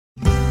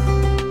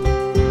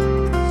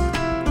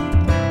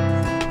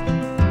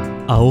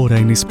Ahora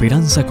en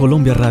Esperanza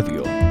Colombia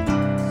Radio.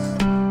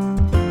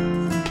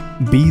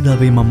 Vida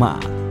de Mamá.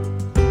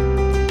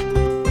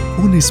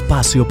 Un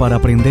espacio para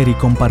aprender y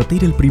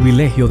compartir el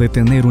privilegio de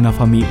tener una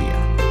familia.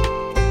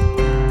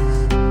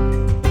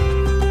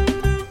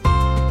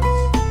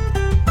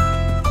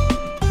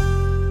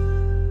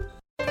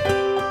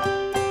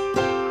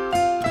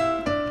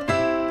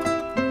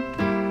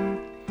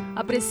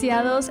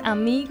 Apreciados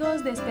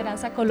amigos de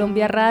Esperanza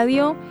Colombia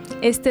Radio,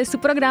 este es su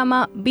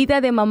programa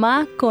Vida de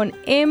Mamá con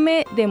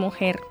M de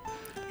Mujer.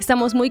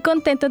 Estamos muy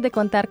contentos de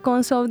contar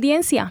con su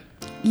audiencia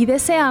y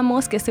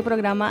deseamos que este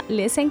programa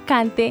les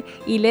encante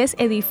y les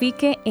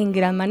edifique en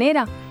gran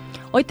manera.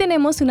 Hoy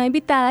tenemos una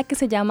invitada que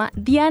se llama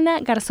Diana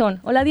Garzón.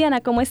 Hola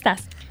Diana, ¿cómo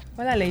estás?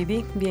 Hola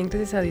Lady, bien,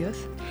 gracias a Dios.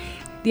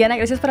 Diana,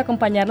 gracias por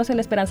acompañarnos en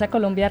Esperanza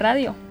Colombia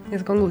Radio.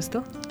 Es con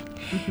gusto.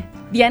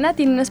 Diana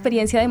tiene una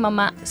experiencia de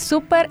mamá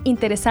súper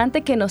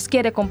interesante que nos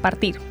quiere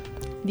compartir.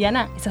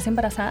 Diana, ¿estás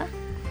embarazada?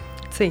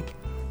 Sí.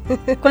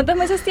 ¿Cuántos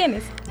meses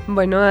tienes?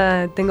 Bueno,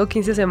 tengo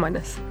 15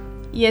 semanas.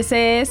 ¿Y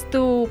ese es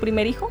tu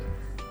primer hijo?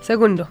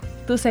 Segundo.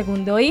 Tu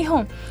segundo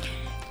hijo.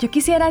 Yo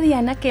quisiera,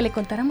 Diana, que le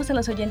contáramos a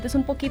los oyentes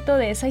un poquito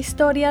de esa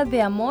historia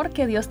de amor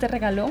que Dios te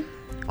regaló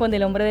con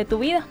el hombre de tu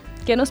vida.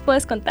 ¿Qué nos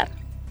puedes contar?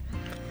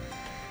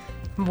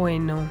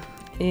 Bueno,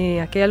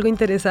 aquí hay algo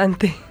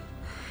interesante.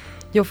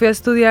 Yo fui a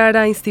estudiar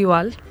a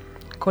Instival,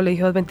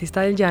 Colegio Adventista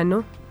del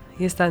Llano,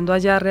 y estando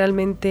allá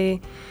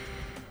realmente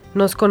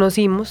nos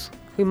conocimos,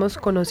 fuimos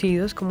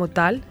conocidos como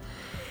tal.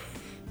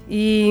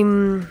 Y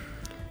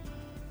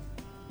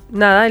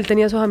nada, él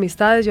tenía sus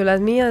amistades, yo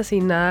las mías, y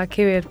nada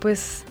que ver,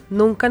 pues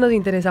nunca nos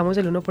interesamos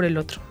el uno por el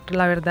otro.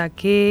 La verdad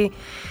que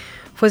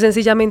fue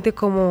sencillamente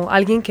como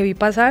alguien que vi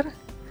pasar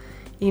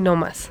y no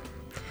más.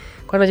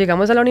 Cuando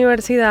llegamos a la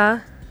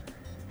universidad,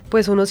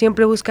 pues uno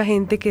siempre busca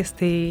gente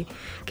que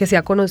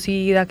sea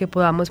conocida, que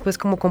podamos pues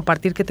como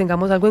compartir, que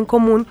tengamos algo en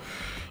común,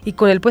 y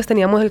con él pues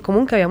teníamos el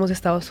común que habíamos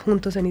estado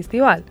juntos en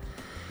Instival.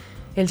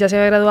 Él ya se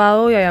había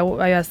graduado y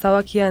había estado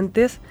aquí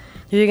antes.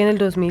 Yo llegué en el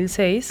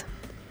 2006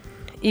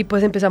 y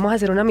pues empezamos a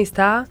hacer una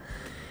amistad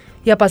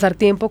y a pasar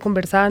tiempo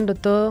conversando,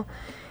 todo.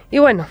 Y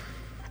bueno,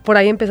 por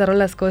ahí empezaron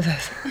las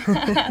cosas.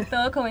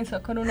 Todo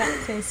comenzó con una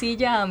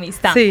sencilla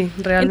amistad. Sí,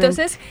 realmente.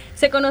 Entonces,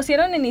 se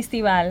conocieron en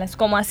Instival,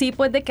 como así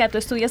pues de que tú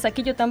estudias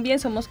aquí, yo también,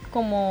 somos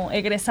como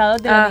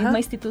egresados de la misma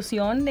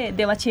institución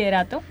de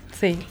bachillerato.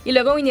 Sí. Y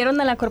luego vinieron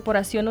a la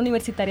Corporación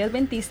Universitaria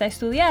Adventista a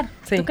estudiar.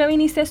 Sí. ¿Tú qué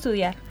viniste a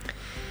estudiar?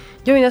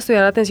 Yo vine a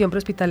estudiar atención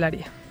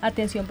prehospitalaria.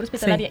 Atención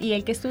prehospitalaria. Sí. ¿Y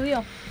él qué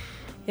estudió?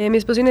 Mi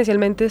esposo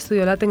inicialmente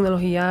estudió la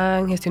tecnología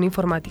en gestión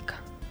informática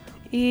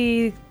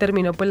y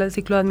terminó pues el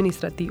ciclo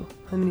administrativo,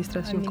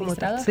 administración como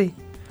tal. Sí.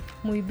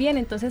 Muy bien,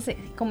 entonces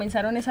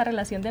comenzaron esa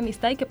relación de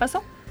amistad, ¿y qué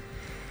pasó?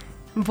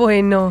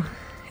 Bueno,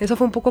 eso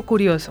fue un poco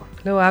curioso.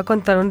 Le voy a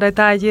contar un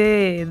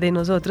detalle de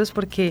nosotros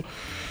porque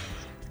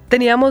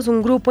teníamos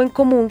un grupo en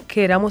común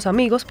que éramos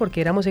amigos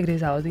porque éramos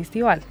egresados de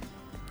Instival.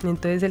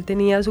 Entonces él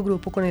tenía su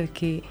grupo con el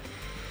que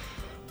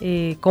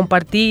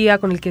compartía,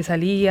 con el que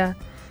salía.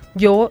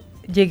 Yo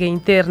llegué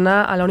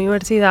interna a la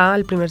universidad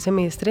al primer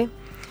semestre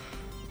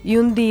y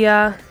un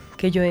día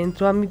que yo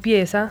entro a mi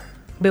pieza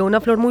veo una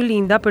flor muy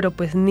linda, pero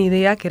pues ni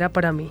idea que era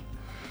para mí.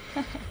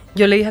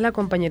 Yo le dije a la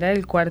compañera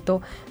del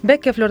cuarto, ve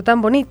qué flor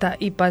tan bonita,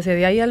 y pasé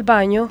de ahí al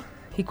baño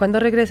y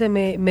cuando regresé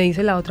me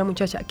dice la otra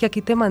muchacha que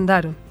aquí te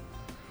mandaron.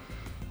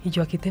 Y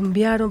yo, aquí te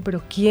enviaron,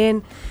 pero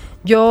 ¿quién?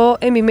 Yo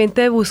en mi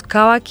mente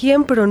buscaba a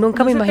quién, pero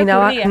nunca me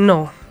imaginaba,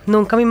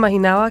 nunca me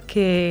imaginaba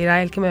que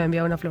era él que me había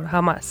enviado una flor,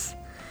 jamás.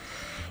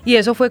 Y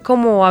eso fue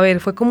como,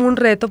 fue como un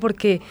reto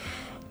porque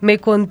me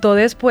contó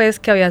después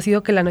que había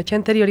sido que la noche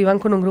anterior iban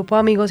con un grupo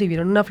de amigos y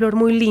vieron una flor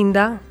muy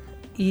linda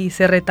y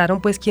se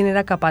retaron pues quién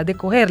era capaz de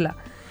cogerla.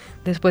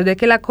 Después de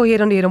que la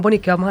cogieron dijeron, bueno, ¿y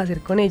qué vamos a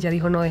hacer con ella?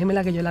 Dijo, no,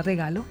 déjemela que yo la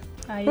regalo.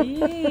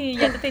 Ay,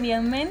 ya te tenía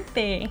en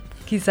mente.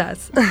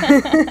 Quizás.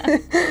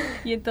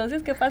 ¿Y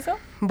entonces qué pasó?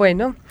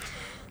 Bueno,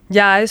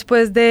 ya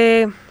después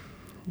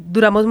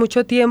duramos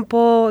mucho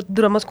tiempo,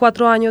 duramos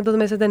 4 años, 2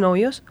 meses de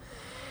novios,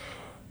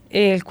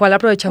 el cual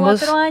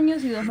aprovechamos... 4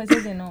 años y 2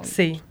 meses de novios.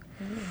 Sí.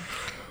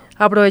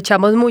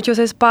 Aprovechamos mucho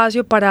ese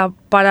espacio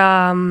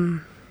para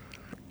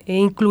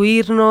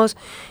incluirnos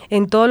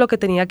en todo lo que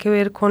tenía que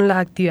ver con las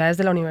actividades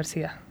de la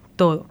universidad,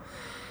 todo.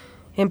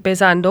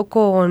 Empezando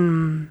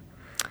con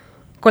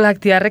las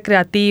actividades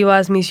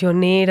recreativas,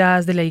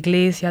 misioneras, de la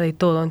iglesia, de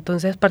todo.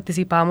 Entonces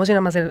participábamos en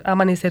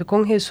Amanecer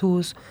con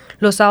Jesús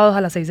los sábados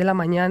a las 6 de la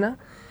mañana.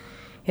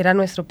 Era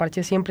nuestro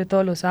parche siempre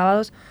todos los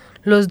sábados.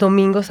 Los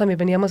domingos también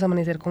veníamos a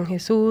Amanecer con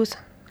Jesús.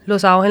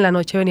 Los sábados en la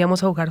noche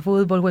veníamos a jugar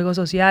fútbol, juegos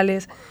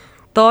sociales,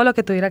 todo lo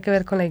que tuviera que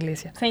ver con la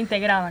iglesia. ¿Se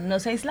integraban? ¿No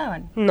se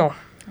aislaban? No,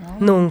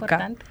 nunca.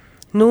 Importante.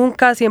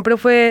 Nunca, siempre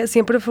fue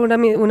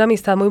una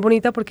amistad muy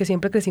bonita porque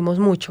siempre crecimos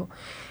mucho.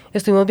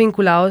 Estuvimos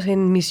vinculados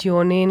en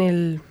misión en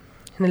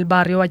el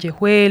barrio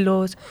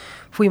Vallejuelos,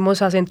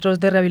 fuimos a centros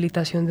de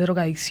rehabilitación de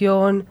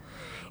drogadicción,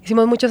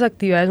 hicimos muchas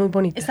actividades muy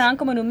bonitas. ¿Estaban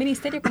como en un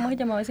ministerio? ¿Cómo se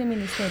llamaba ese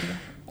ministerio?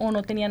 ¿O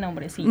no tenía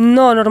nombre? Sí.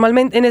 No,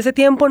 normalmente en ese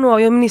tiempo no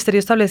había un ministerio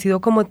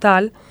establecido como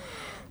tal,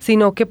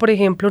 sino que, por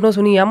ejemplo, nos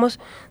uníamos,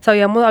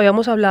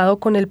 habíamos hablado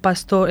con el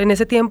pastor, en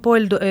ese tiempo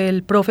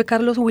el profe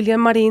Carlos William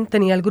Marín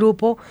tenía el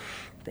grupo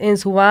en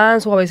su van,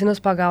 o a veces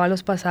nos pagaba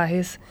los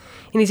pasajes.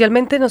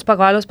 Inicialmente nos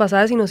pagaba los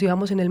pasajes y nos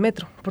íbamos en el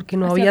metro, porque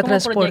no había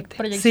transporte.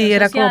 Sí,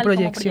 era como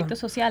proyección. Como proyectos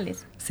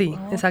sociales. Sí,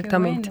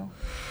 exactamente.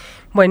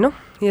 Bueno,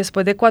 y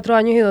después de 4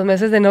 años y 2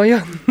 meses de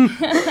novio,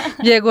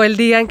 llegó el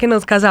día en que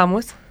nos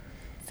casamos.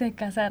 Se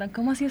casaron.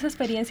 ¿Cómo ha sido esa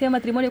experiencia de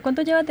matrimonio?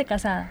 ¿Cuánto llevas de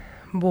casada?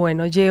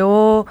 Bueno,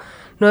 llevo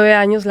 9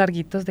 años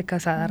larguitos de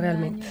casada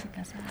realmente. 9 años de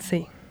casada.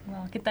 Sí.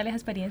 Wow, ¿qué tal esa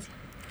experiencia?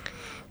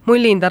 Muy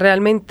linda,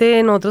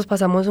 realmente nosotros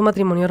pasamos un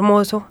matrimonio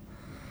hermoso.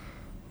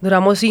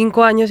 Duramos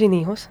 5 años sin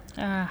hijos.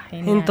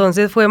 Genial.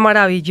 Entonces fue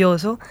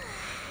maravilloso.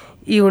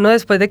 Y uno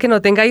después de que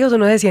no tenga hijos,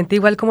 uno se siente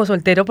igual como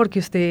soltero porque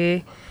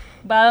usted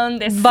va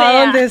donde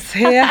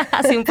sea.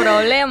 Sin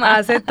problema.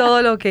 Hace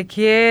todo lo que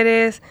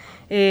quieres.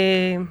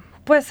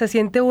 Pues se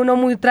siente uno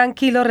muy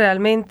tranquilo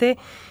realmente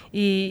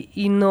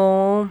y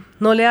no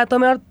le da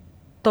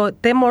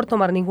temor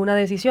tomar ninguna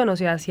decisión. O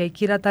sea, si hay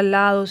que ir a tal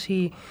lado,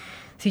 si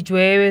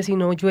llueve, si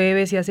no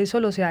llueve, si hace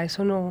sol, o sea,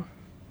 eso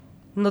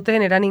no te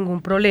genera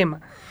ningún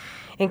problema.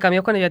 En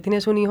cambio, cuando ya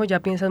tienes un hijo, ya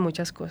piensas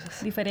muchas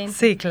cosas. Diferente.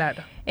 Sí,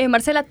 claro.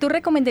 Marcela, ¿tú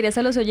recomendarías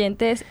a los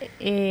oyentes,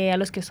 a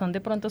los que son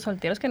de pronto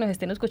solteros, que nos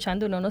estén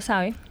escuchando, uno no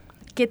sabe,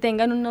 que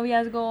tengan un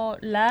noviazgo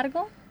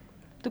largo?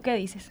 ¿Tú qué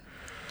dices?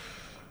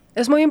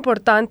 Es muy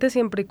importante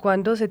siempre y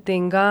cuando se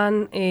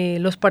tengan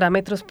los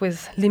parámetros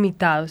pues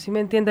limitados, ¿sí me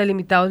entiendes?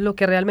 Limitados lo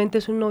que realmente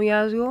es un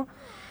noviazgo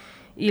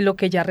y lo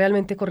que ya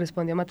realmente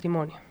corresponde a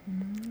matrimonio.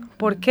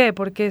 ¿Por qué?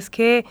 Porque es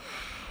que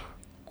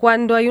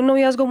cuando hay un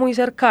noviazgo muy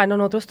cercano,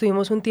 nosotros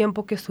tuvimos un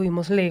tiempo que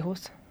estuvimos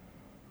lejos,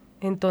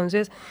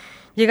 entonces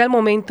llega el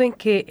momento en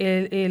que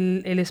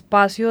el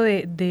espacio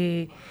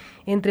de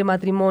entre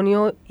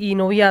matrimonio y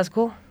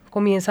noviazgo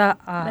comienza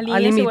a la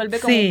línea se vuelve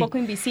como un poco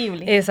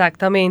invisible.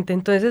 Exactamente,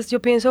 entonces yo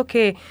pienso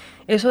que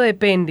eso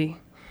depende.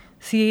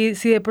 Si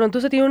de pronto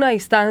se tiene una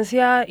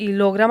distancia y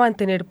logra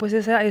mantener pues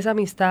esa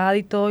amistad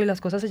y todo y las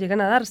cosas se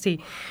llegan a dar, sí,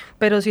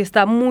 pero si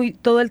está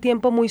todo el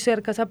tiempo muy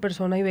cerca esa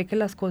persona y ve que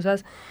las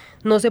cosas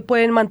no se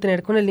pueden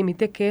mantener con el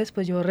límite que es,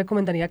 pues yo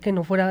recomendaría que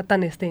no fuera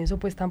tan extenso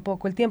pues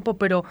tampoco el tiempo,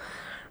 pero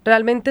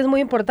realmente es muy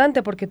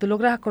importante porque tú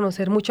logras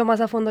conocer mucho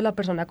más a fondo a la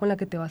persona con la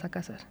que te vas a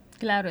casar.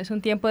 Claro, es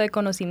un tiempo de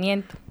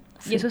conocimiento.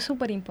 Sí. Y eso es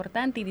súper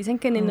importante y dicen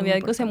que en el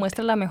noviazgo se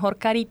muestra la mejor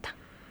carita.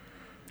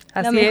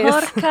 Así la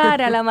mejor es.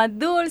 cara, la más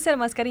dulce, la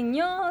más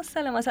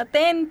cariñosa, la más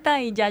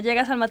atenta y ya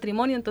llegas al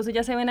matrimonio, entonces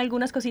ya se ven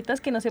algunas cositas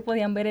que no se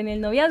podían ver en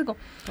el noviazgo.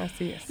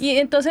 Así es. Y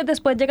entonces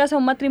después llegas a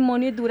un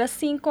matrimonio y duras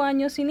 5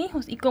 años sin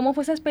hijos. ¿Y cómo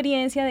fue esa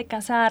experiencia de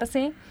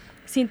casarse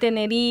sin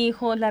tener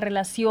hijos, la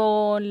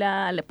relación,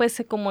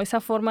 pues como esa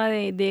forma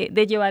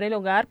de llevar el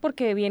hogar?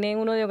 Porque viene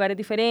uno de hogares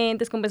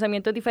diferentes, con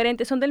pensamientos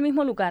diferentes, son del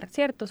mismo lugar,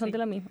 ¿cierto? Son de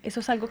la misma.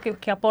 Eso es algo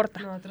que aporta.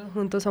 Nosotros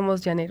juntos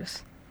somos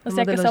llaneros. O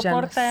sea que eso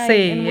aporta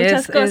sí, en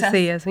muchas cosas.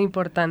 Sí, es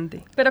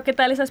importante. Pero ¿qué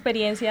tal esa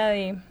experiencia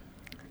de...?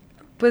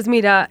 Pues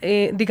mira,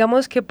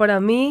 digamos que para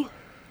mí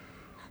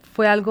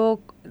fue algo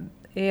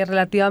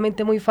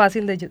relativamente muy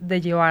fácil de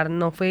llevar,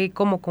 no fue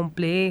como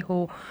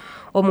complejo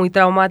o muy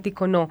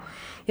traumático, no.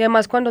 Y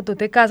además cuando tú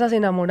te casas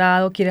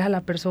enamorado, quieres a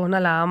la persona,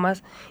 la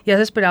amas y has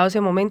esperado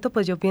ese momento,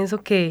 pues yo pienso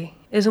que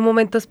es un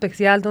momento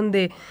especial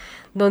donde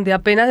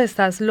apenas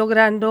estás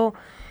logrando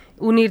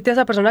unirte a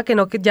esa persona que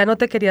ya no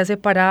te quería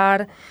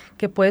separar,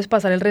 que puedes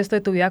pasar el resto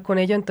de tu vida con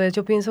ella. Entonces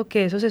yo pienso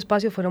que esos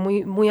espacios fueron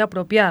muy, muy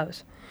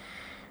apropiados.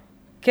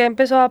 ¿Qué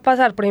empezó a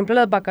pasar? Por ejemplo,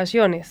 las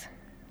vacaciones.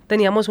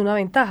 Teníamos una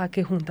ventaja,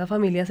 que juntas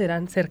familias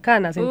eran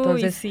cercanas.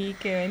 Entonces, sí,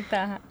 qué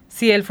ventaja.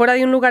 Si él fuera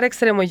de un lugar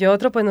extremo y yo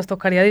otro, pues nos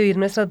tocaría dividir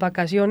nuestras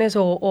vacaciones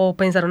o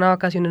pensar una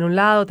vacación en un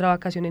lado, otra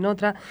vacación en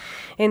otra.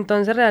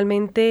 Entonces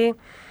realmente,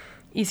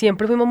 y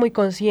siempre fuimos muy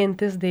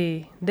conscientes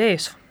de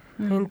eso.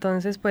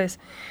 Entonces, pues,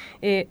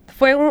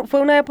 fue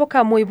una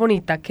época muy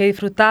bonita, que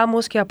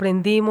disfrutamos, que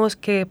aprendimos,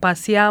 que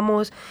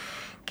paseamos,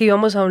 que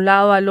íbamos a un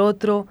lado, al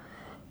otro.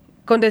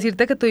 Con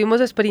decirte que tuvimos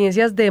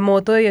experiencias de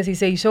moto de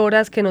 16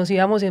 horas, que nos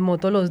íbamos en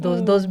moto los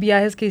dos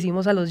viajes que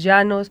hicimos a los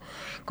llanos,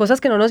 cosas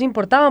que no nos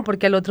importaban,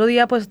 porque al otro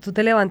día, pues, tú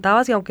te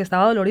levantabas y aunque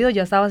estaba dolorido,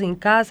 ya estabas en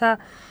casa.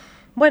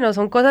 Bueno,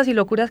 son cosas y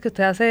locuras que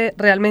usted hace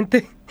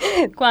realmente.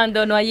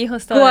 Cuando no hay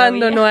hijos todavía.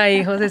 Cuando no hay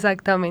hijos,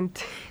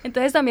 exactamente.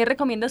 Entonces también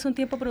recomiendas un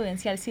tiempo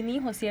prudencial sin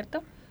hijos,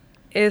 ¿cierto?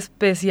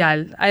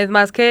 Especial.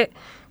 Además que,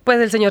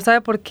 pues el Señor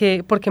sabe por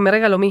qué me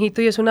regaló mi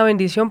hijito y es una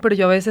bendición, pero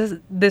yo a veces,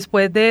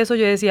 después de eso,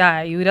 yo decía,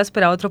 ay, hubiera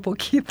esperado otro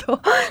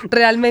poquito.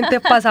 Realmente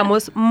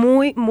pasamos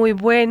muy, muy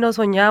bueno,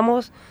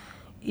 soñamos,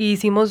 e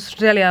hicimos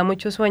realidad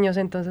muchos sueños,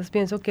 entonces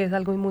pienso que es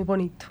algo muy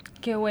bonito.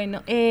 Qué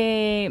bueno.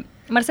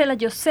 Marcela,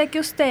 yo sé que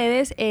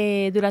ustedes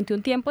durante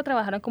un tiempo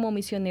trabajaron como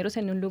misioneros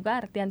en un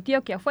lugar de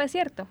Antioquia, ¿fue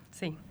cierto?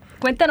 Sí.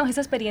 Cuéntanos esa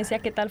experiencia,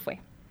 ¿qué tal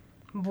fue?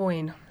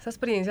 Bueno, esa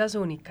experiencia es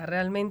única.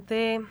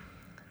 Realmente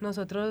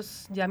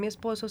nosotros, ya mi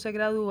esposo se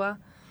gradúa,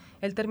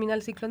 él termina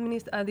el ciclo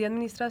de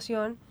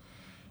administración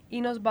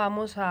y nos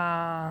vamos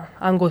a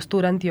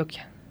Angostura,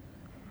 Antioquia.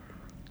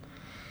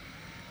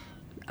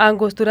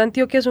 Angostura,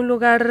 Antioquia es un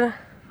lugar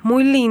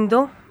muy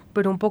lindo,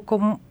 pero un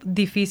poco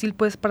difícil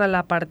pues para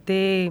la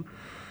parte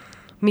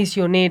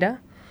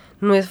misionera.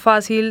 No es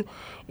fácil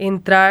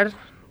entrar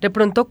de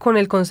pronto con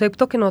el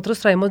concepto que nosotros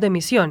traemos de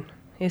misión,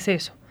 es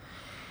eso.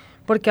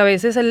 Porque a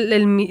veces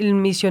el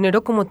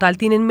misionero como tal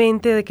tiene en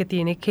mente de que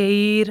tiene que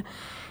ir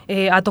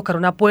a tocar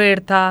una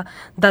puerta,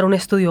 dar un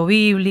estudio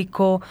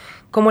bíblico,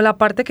 como la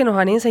parte que nos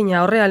han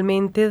enseñado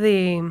realmente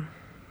de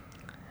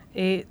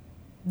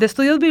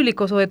estudios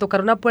bíblicos o de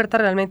tocar una puerta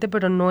realmente,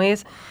 pero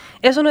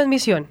eso no es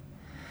misión.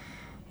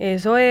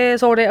 Eso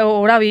es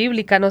obra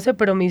bíblica, no sé,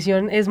 pero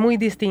misión es muy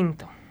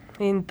distinto.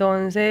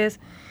 Entonces,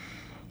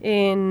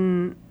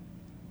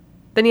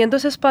 teniendo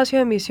ese espacio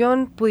de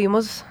misión,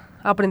 pudimos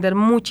aprender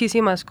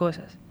muchísimas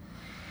cosas.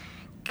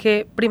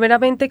 Que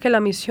primeramente que la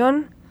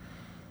misión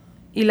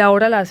y la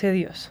obra la hace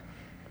Dios,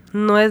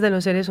 no es de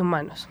los seres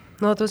humanos.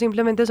 Nosotros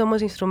simplemente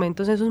somos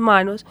instrumentos en sus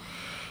manos.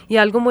 Y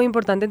algo muy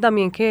importante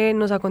también que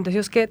nos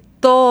aconteció es que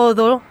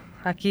todo,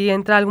 aquí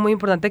entra algo muy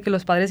importante que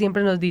los padres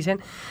siempre nos dicen,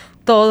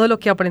 todo lo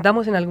que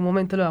aprendamos en algún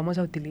momento lo vamos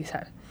a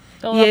utilizar.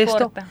 Todo y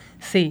esto, aporta.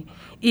 sí,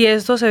 y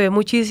esto se ve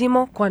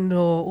muchísimo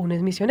cuando uno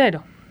es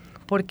misionero.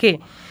 ¿Por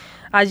qué?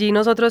 Allí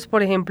nosotros,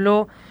 por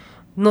ejemplo,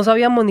 no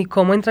sabíamos ni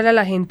cómo entrarle a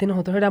la gente,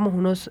 nosotros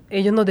éramos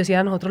ellos nos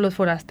decían a nosotros los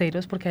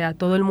forasteros, porque allá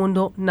todo el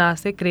mundo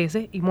nace,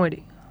 crece y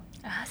muere.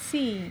 Ah,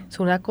 sí. Es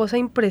una cosa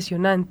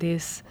impresionante,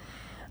 es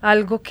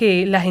algo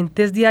que la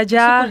gente es de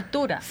allá. Es su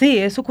cultura. Sí,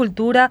 es su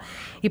cultura,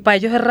 y para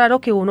ellos es raro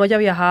que uno haya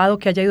viajado,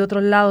 que haya ido a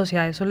otros lados, y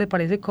a eso le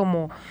parece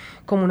como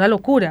una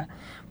locura,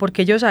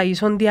 porque ellos ahí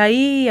son de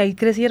ahí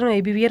crecieron,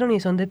 ahí vivieron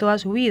y son de toda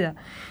su vida.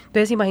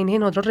 Entonces imagínense,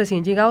 nosotros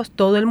recién llegados,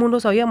 todo el mundo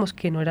sabíamos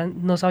que no eran,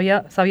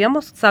 sabían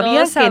Todos que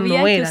sabían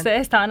no que eran,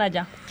 ustedes estaban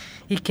allá.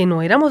 y que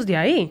no éramos de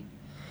ahí.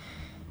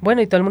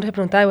 Bueno, y todo el mundo se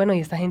preguntaba, bueno, ¿y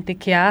esta gente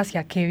qué hace?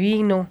 ¿A qué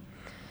vino?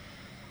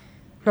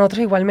 Nosotros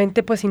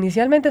igualmente, pues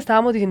inicialmente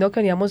estábamos diciendo que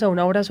veníamos a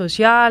una obra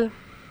social.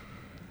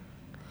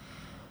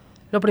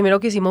 Lo primero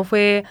que hicimos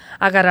fue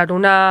agarrar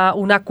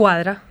una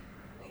cuadra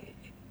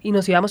y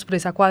nos íbamos por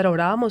esa cuadra,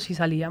 orábamos y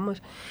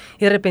salíamos.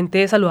 Y de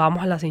repente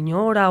saludábamos a la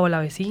señora o a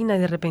la vecina y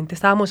de repente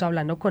estábamos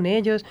hablando con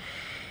ellos.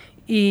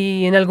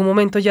 Y en algún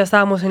momento ya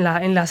estábamos en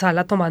la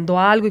sala tomando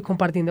algo y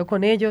compartiendo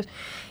con ellos.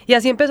 Y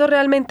así empezó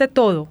realmente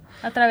todo.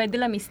 A través de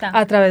la amistad.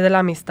 A través de la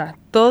amistad.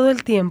 Todo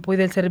el tiempo y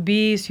del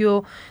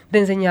servicio, de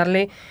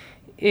enseñarle.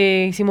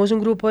 Hicimos un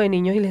grupo de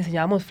niños y le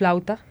enseñábamos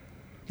flauta.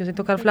 Yo sé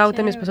tocar flauta,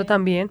 chévere. mi esposo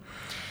también.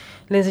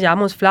 Le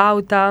enseñábamos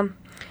flauta.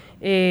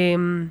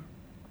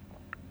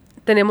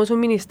 Tenemos un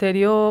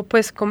ministerio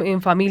pues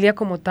en familia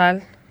como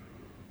tal,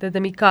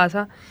 desde mi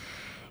casa,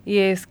 y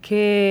es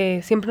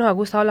que siempre nos ha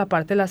gustado la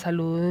parte de la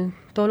salud,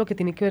 todo lo que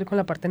tiene que ver con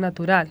la parte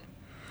natural.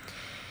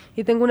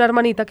 Y tengo una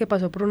hermanita que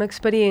pasó por una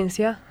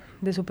experiencia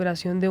de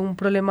superación de un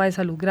problema de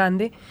salud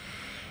grande,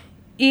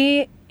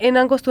 y en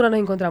Angostura nos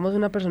encontramos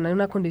una persona en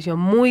una condición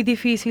muy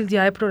difícil,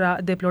 ya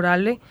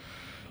deplorable,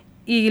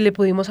 y le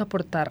pudimos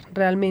aportar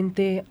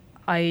realmente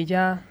a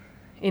ella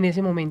en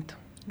ese momento.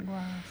 Wow,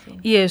 sí.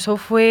 Y ese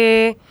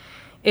fue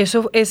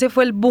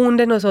el boom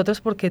de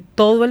nosotros, porque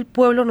todo el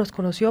pueblo nos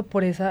conoció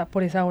por esa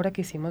obra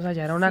que hicimos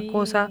allá. Era una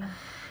cosa,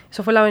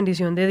 eso fue la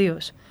bendición de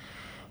Dios.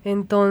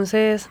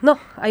 Entonces,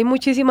 hay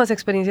muchísimas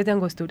experiencias de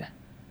Angostura.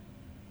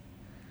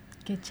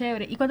 Qué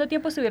chévere. ¿Y cuánto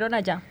tiempo estuvieron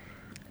allá?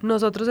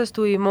 Nosotros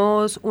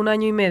estuvimos 1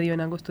 año y medio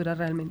en Angostura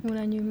realmente. 1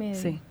 año y medio.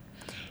 Sí.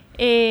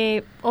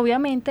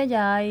 Obviamente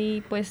ya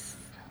hay, pues,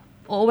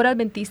 obra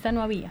adventista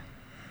no había.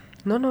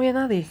 No había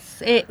nadie.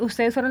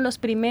 Ustedes fueron los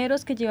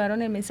primeros que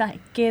llevaron el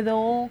mensaje.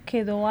 ¿Quedó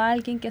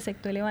alguien que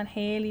aceptó el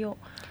evangelio?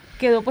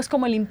 ¿Quedó pues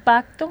como el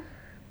impacto?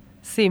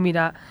 Sí,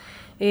 mira,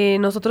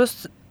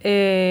 nosotros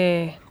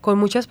con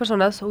muchas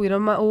personas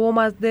hubo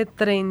más de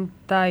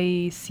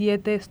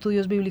 37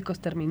 estudios bíblicos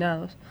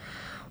terminados.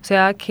 O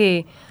sea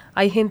que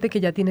hay gente que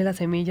ya tiene la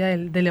semilla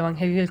del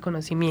evangelio y del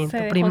conocimiento.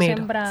 Se dejó primero.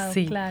 sembrado,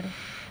 Sí. claro.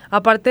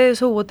 Aparte de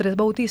eso, hubo 3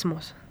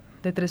 bautismos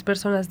de 3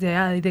 personas de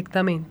allá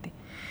directamente.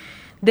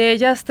 De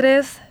ellas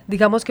 3,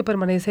 digamos que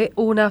permanece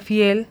una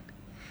fiel,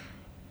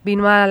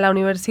 vino a la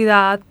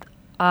universidad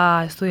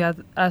a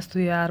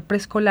estudiar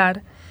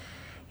preescolar,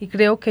 y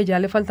creo que ya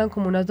le faltan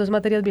como unas 2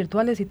 materias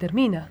virtuales y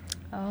termina.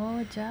 Oh,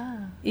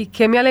 ya. Y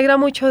que me alegra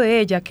mucho de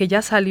ella, que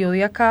ella salió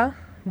de acá,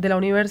 de la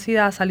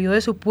universidad, salió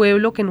de su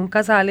pueblo, que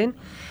nunca salen,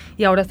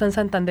 y ahora está en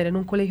Santander en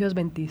un colegio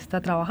adventista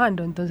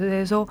trabajando. Entonces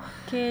eso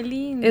Qué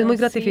lindo, es muy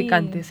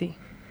gratificante, sí.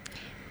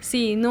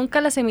 Sí,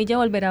 nunca la semilla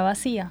volverá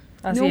vacía.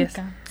 Así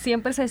nunca. es.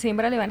 Siempre se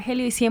siembra el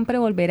evangelio y siempre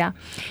volverá.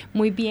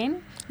 Muy bien.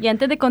 Y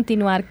antes de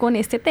continuar con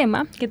este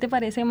tema, ¿qué te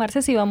parece,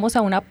 Marce, si vamos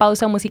a una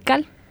pausa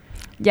musical?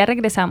 Ya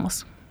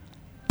regresamos.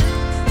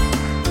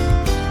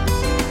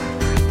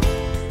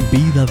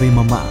 Vida de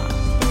mamá.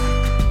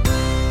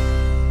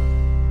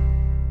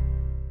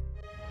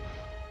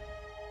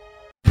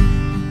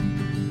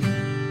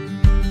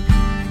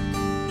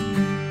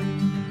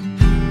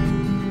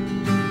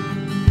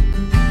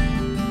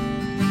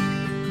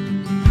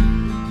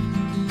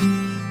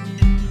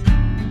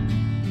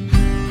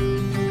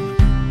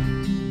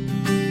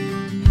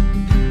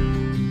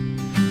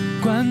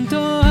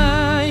 Cuánto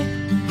hay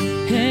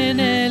en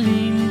el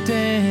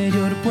interior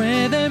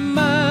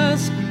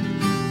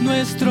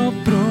nuestro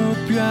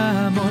propio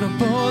amor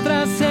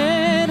podrá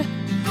ser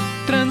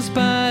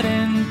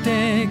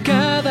transparente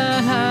cada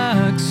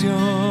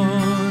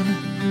acción.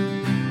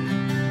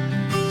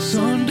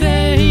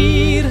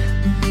 Sonreír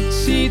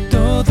si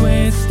todo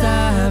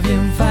está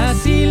bien,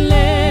 fácil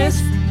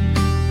es.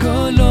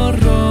 Color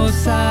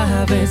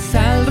rosa, ves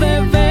al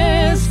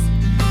revés.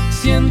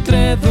 Si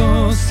entre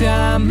dos se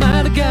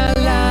amarga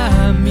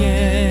la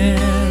miel.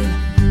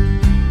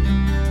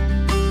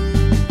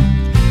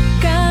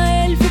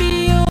 Cae el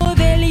frío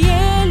del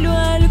hielo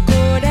al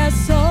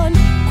corazón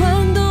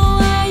cuando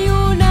hay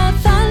una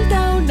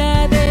falta,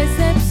 una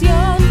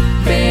decepción.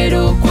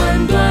 Pero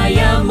cuando hay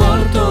amor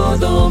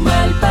todo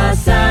mal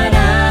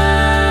pasará.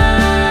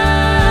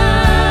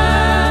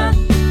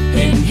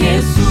 En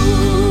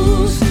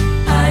Jesús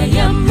hay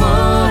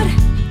amor,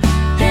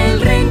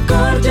 el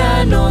rencor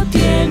ya no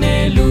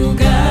tiene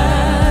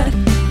lugar.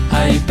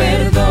 Hay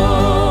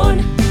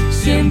perdón,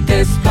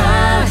 sientes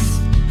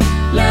paz,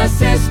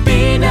 las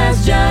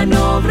espinas ya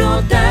no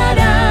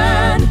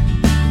brotarán.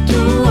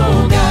 Tu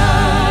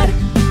hogar,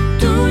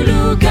 tu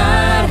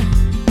lugar,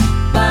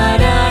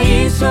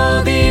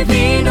 paraíso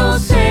divino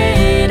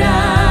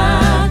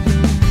será.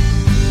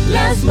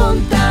 Las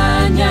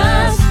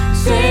montañas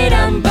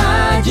serán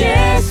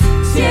valles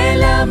si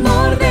el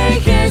amor de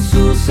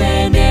Jesús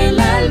en el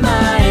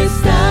alma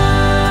está.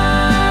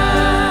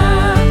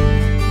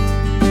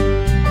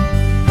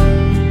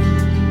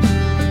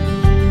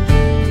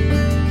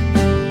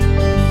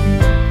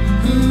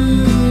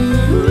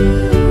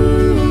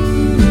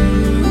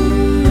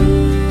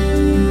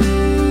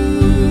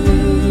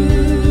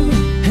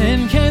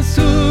 En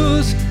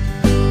Jesús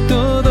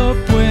todo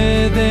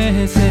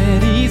puede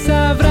ser y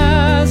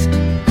sabrás.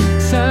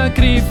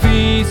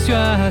 Sacrificio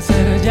a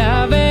hacer,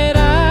 ya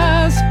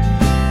verás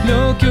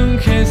lo que un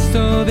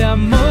gesto de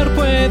amor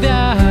puede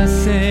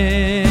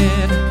hacer.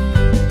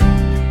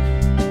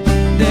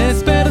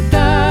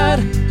 Despertar,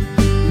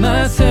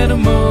 más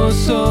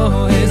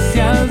hermoso es si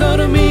al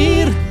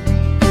dormir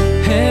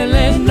el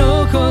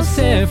enojo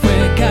se fue.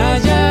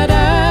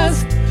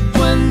 Callarás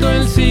cuando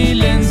el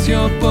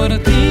silencio por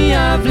ti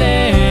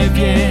hable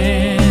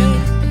bien.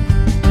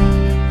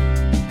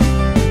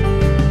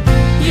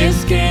 Y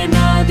es que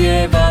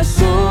nadie va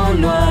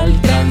solo al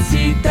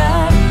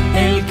transitar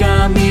el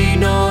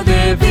camino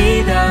de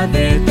vida,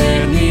 de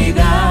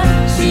eternidad.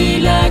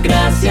 Si la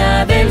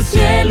gracia del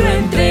cielo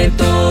entre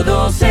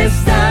todos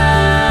está.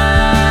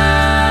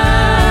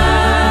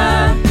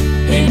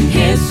 En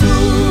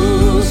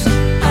Jesús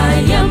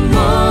hay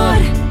amor,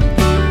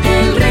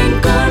 el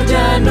rencor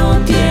ya no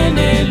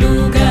tiene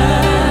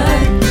lugar.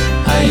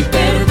 Hay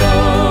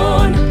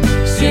perdón,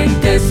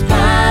 sientes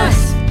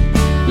paz,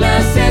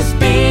 las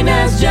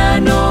espinas ya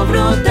no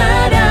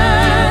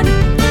brotarán.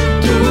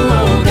 Tu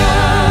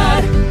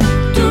hogar,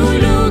 tu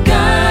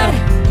lugar,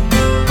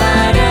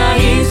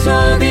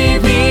 paraíso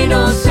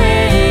divino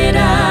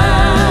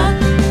será.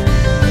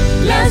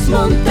 Las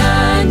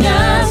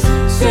montañas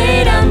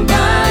serán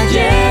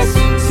valles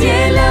si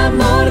el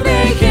amor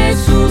de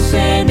Jesús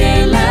en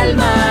el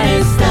alma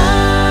está.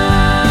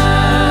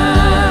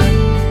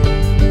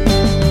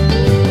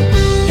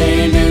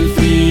 En el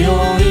frío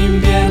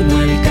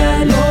invierno el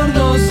calor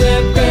no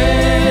se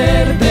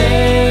perderá.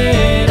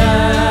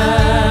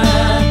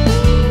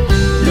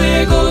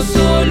 Luego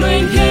solo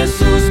en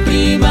Jesús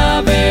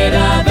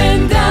primavera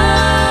vendrá.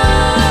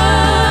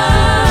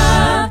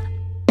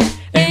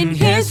 En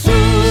Jesús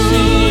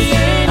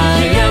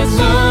hay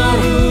amor,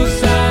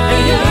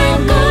 el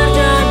rencor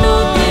ya no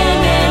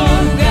tiene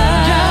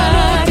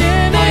lugar.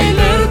 Hay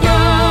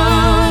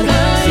perdón,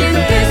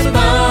 sientes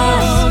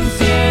paz,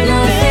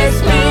 las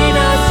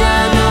espinas ya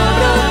no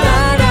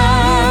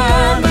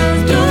brotarán.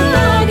 Tu hogar, tu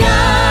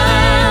lugar,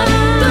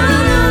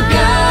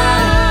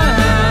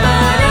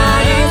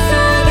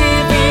 paraíso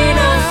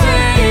divino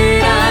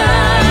será.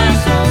 Las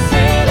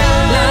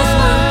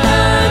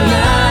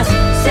montañas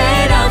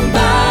serán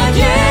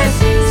valles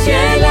si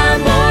el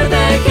amor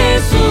de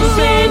Jesús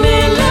en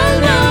el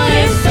alma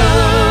está.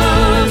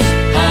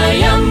 Hay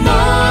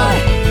amor,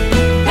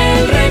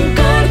 el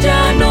rencor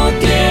ya no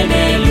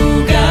tiene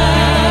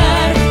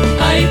lugar.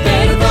 Hay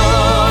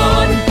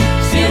perdón,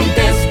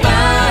 sientes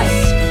paz,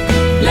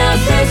 las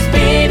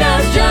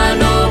espinas ya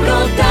no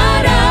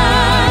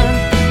brotarán.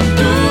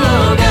 Tu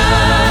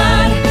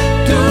hogar,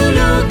 tu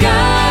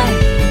lugar,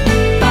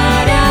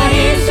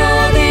 paraíso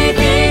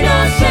divino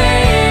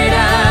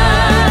será.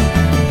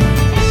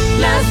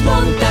 Las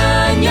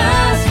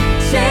montañas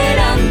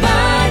serán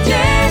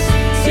valles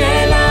si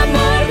el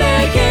amor de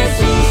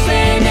Jesús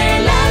en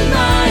el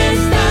alma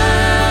está.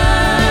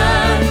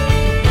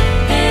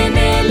 En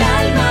el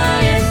alma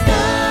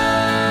está.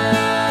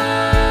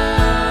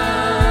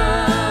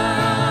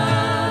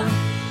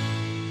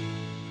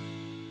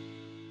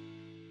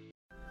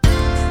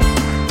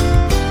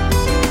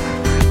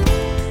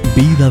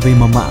 Vida de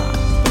Mamá.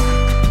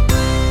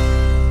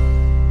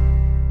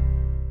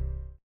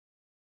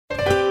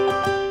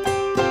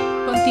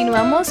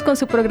 Continuamos con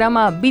su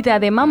programa Vida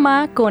de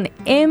Mamá con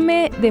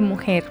M de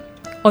Mujer.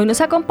 Hoy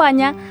nos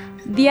acompaña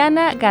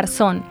Diana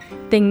Garzón,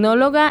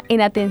 tecnóloga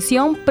en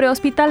atención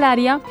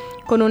prehospitalaria,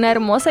 con una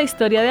hermosa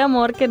historia de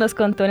amor que nos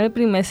contó en el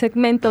primer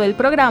segmento del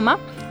programa.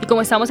 Y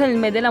como estamos en el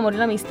mes del amor y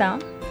la amistad,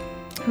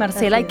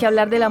 Marcela, hay que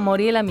hablar del amor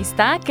y de la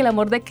amistad, que el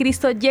amor de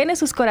Cristo llene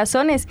sus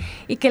corazones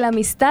y que la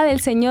amistad del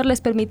Señor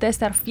les permita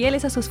estar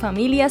fieles a sus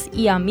familias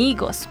y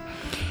amigos.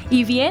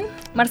 Y bien,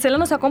 Marcela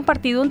nos ha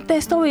compartido un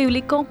texto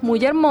bíblico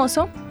muy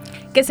hermoso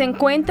que se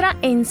encuentra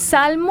en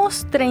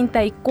Salmos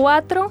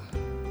 34,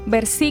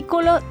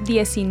 versículo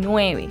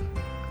 19.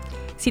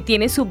 Si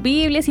tiene su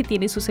Biblia, si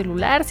tiene su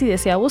celular, si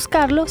desea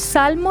buscarlo,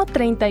 Salmo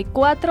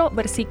 34,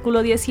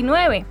 versículo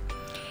 19.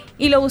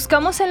 Y lo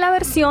buscamos en la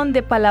versión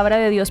de Palabra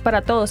de Dios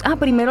para Todos.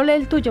 Primero lee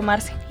el tuyo,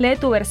 Marce. Lee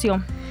tu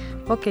versión.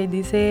 Ok,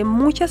 dice,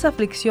 muchas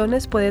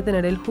aflicciones puede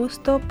tener el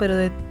justo, pero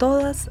de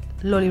todas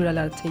lo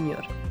librará el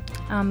Señor.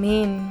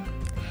 Amén.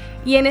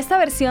 Y en esta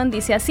versión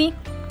dice así: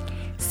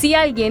 si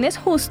alguien es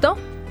justo,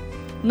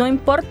 no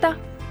importa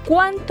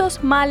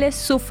cuántos males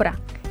sufra,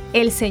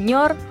 el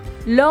Señor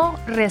lo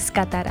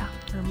rescatará.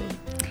 Amén.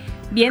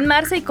 Bien,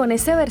 Marce, y con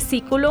este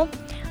versículo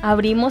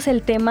abrimos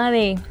el tema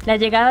de la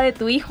llegada de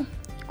tu hijo.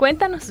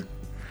 Cuéntanos.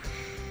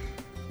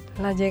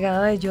 La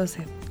llegada de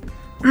Joseph.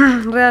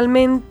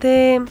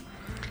 Realmente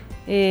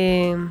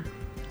es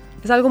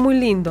algo muy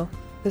lindo.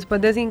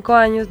 Después de 5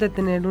 años de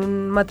tener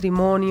un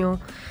matrimonio,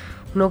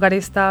 un hogar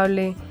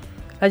estable,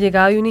 la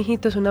llegada de un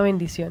hijito es una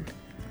bendición.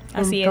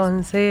 Así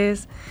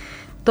Entonces,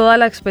 toda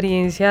la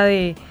experiencia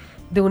de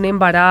un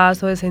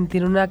embarazo, de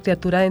sentir una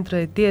criatura dentro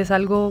de ti, es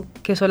algo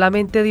que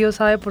solamente Dios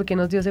sabe por qué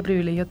nos dio ese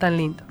privilegio tan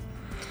lindo.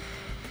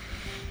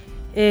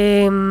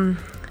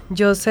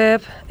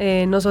 Joseph,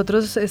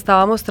 nosotros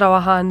estábamos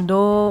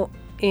trabajando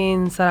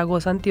en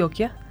Zaragoza,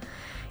 Antioquia,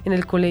 en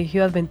el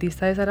Colegio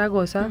Adventista de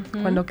Zaragoza,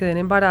 cuando quedé en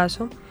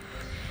embarazo.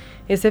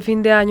 Este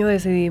fin de año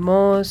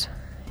decidimos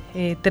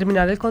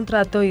terminar el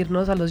contrato e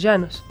irnos a los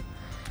llanos.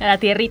 A la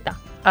tierrita.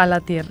 A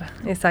la tierra,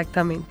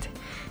 exactamente.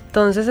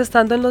 Entonces,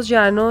 estando en los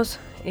llanos,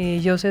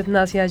 Joseph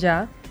nace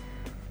allá.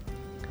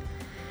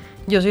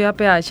 Yo soy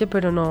APH,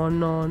 pero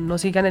no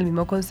sigan el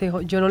mismo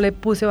consejo. Yo no le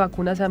puse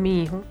vacunas a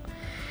mi hijo,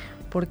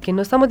 porque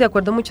no estamos de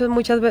acuerdo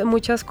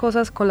muchas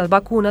cosas con las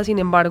vacunas. Sin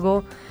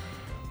embargo,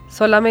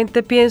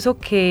 solamente pienso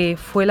que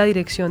fue la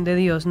dirección de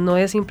Dios, no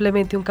es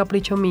simplemente un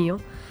capricho mío.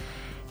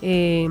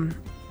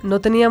 No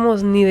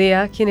teníamos ni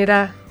idea quién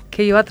era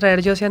que iba a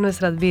traer José a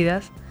nuestras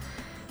vidas,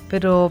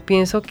 pero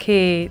pienso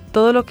que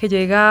todo lo que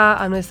llega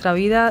a nuestra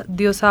vida,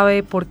 Dios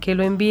sabe por qué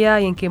lo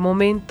envía y en qué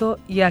momento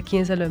y a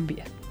quién se lo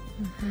envía.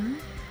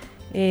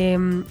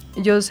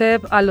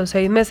 Joseph, a los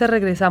 6 meses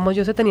regresamos.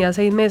 Joseph tenía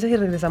 6 meses y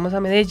regresamos a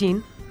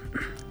Medellín.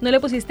 ¿No le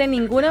pusiste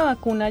ninguna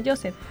vacuna a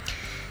Joseph?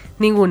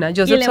 Ninguna,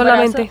 Joseph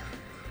solamente.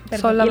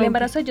 ¿Y el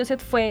embarazo de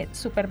Joseph fue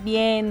súper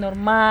bien,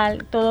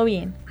 normal, todo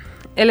bien?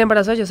 El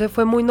embarazo de Joseph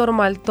fue muy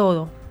normal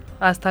todo,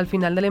 hasta el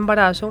final del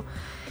embarazo.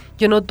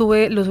 Yo no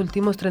tuve los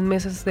últimos 3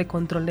 meses de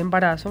control de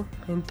embarazo,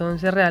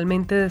 entonces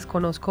realmente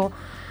desconozco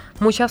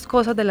muchas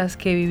cosas de las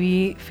que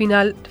viví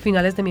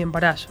finales de mi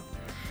embarazo.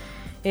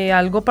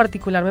 Algo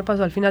particular me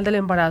pasó al final del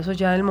embarazo,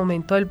 ya en el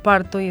momento del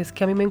parto, y es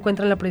que a mí me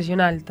encuentran la presión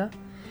alta.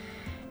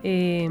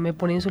 Me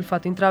ponen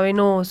sulfato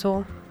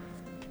intravenoso.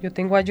 Yo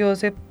tengo a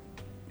Joseph,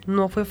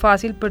 no fue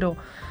fácil, pero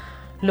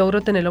logro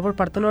tenerlo por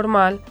parto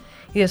normal,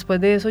 y después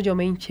de eso yo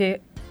me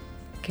hinché,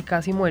 que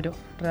casi muero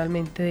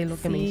realmente de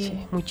lo que me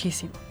hinché,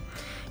 muchísimo.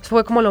 Eso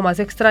fue como lo más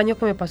extraño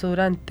que me pasó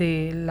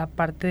durante la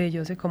parte de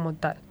Joseph como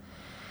tal.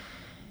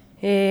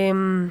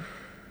 El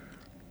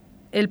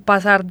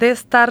pasar de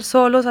estar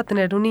solos a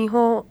tener un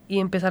hijo y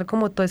empezar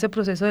como todo ese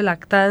proceso de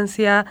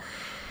lactancia,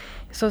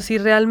 eso sí,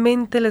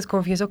 realmente les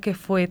confieso que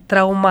fue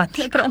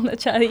traumático. La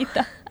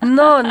trasnochadita.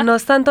 No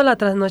es tanto la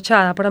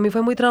trasnochada, para mí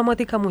fue muy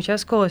traumática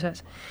muchas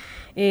cosas.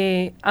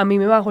 A mí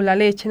me bajó la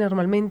leche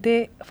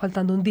normalmente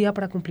faltando un día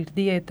para cumplir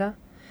dieta,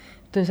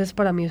 entonces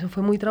para mí eso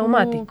fue muy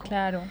traumático.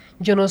 Claro.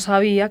 Yo no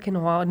sabía que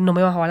no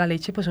me bajaba la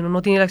leche, pues uno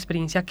no tiene la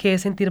experiencia que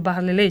es sentir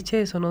bajarle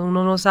leche, eso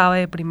uno no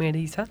sabe de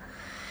primeriza.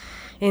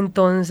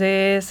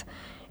 Entonces,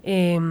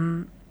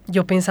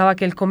 yo pensaba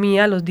que él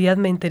comía, a los días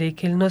me enteré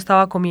que él no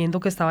estaba comiendo,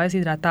 que estaba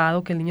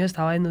deshidratado, que el niño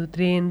estaba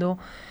desnutriendo.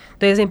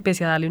 Entonces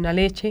empecé a darle una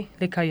leche,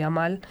 le caía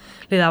mal,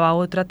 le daba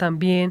otra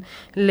también,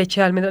 leche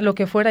de almendra, lo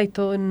que fuera y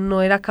todo,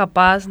 no era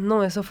capaz.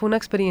 No, eso fue una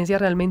experiencia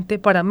realmente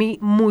para mí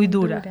muy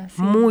dura,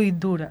 sí. Muy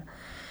dura.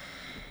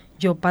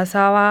 Yo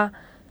pasaba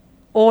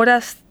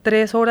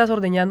 3 horas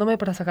ordeñándome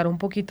para sacar un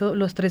poquito,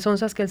 los 3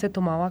 onzas que él se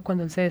tomaba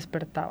cuando él se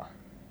despertaba.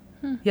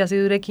 Y así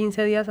duré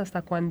 15 días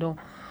hasta cuando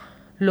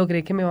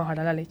logré que me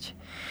bajara la leche.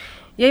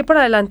 Y ahí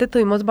para adelante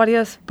tuvimos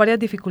varias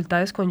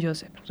dificultades con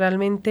Joseph.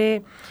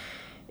 Realmente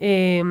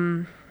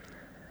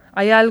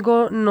hay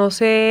algo, no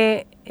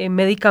sé,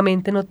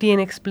 médicamente no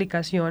tiene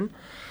explicación,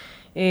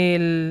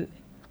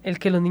 el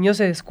que los niños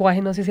se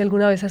descuajen. No sé si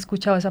alguna vez has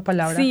escuchado esa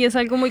palabra. Sí, es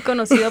algo muy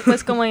conocido,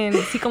 pues como en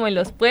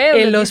los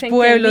pueblos. En los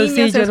pueblos,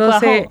 sí, yo no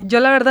sé. Yo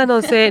la verdad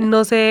no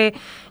sé.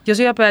 Yo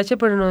soy APH,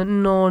 pero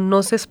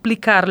no sé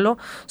explicarlo.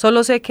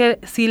 Solo sé que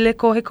sí le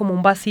coge como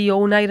un vacío,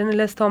 un aire en el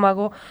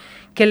estómago,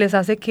 que les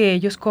hace que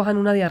ellos cojan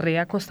una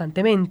diarrea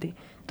constantemente.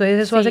 Entonces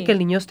eso hace que el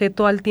niño esté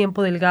todo el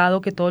tiempo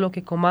delgado, que todo lo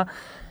que coma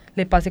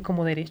le pase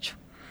como derecho.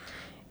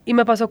 Y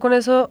me pasó con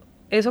eso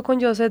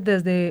con Joseph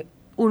desde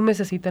un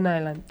mesecito en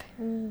adelante.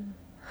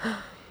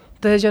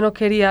 Entonces yo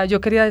quería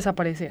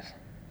desaparecer.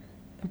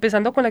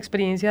 Empezando con la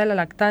experiencia de la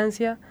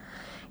lactancia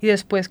y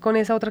después con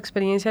esa otra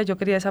experiencia yo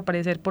quería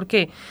desaparecer. ¿Por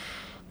qué?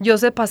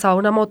 Joseph pasaba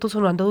una moto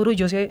sonando duro y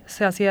yo se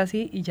hacía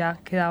así y ya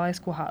quedaba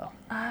descuajado.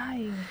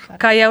 Ay,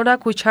 caía una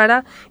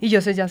cuchara y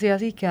Joseph ya hacía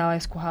así y quedaba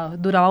descuajado.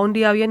 Duraba un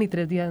día bien y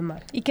 3 días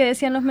mal. ¿Y qué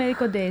decían los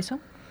médicos de eso?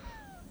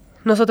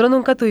 Nosotros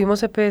nunca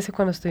tuvimos EPS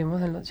cuando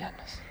estuvimos en los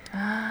llanos.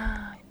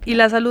 Y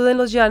la salud en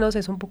los llanos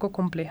es un poco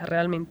compleja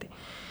realmente.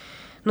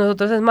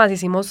 Nosotros, es más,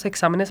 hicimos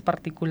exámenes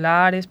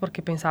particulares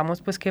porque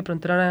pensamos pues que de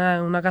pronto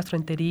era una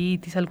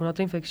gastroenteritis, alguna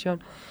otra infección.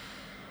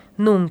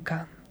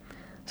 Nunca.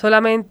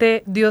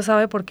 Solamente Dios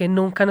sabe por qué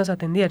nunca nos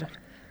atendieron.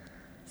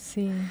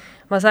 Sí.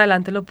 Más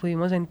adelante lo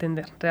pudimos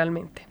entender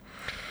realmente.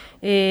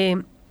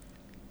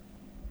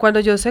 Cuando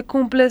yo se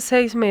cumple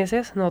 6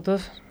 meses,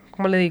 nosotros,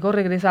 como le digo,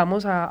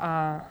 regresamos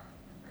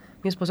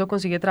mi esposo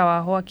consigue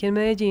trabajo aquí en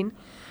Medellín,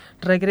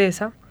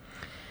 regresa,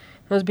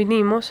 nos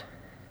vinimos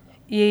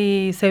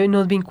y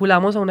nos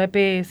vinculamos a una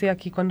EPS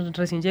aquí cuando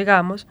recién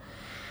llegamos.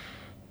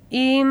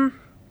 Y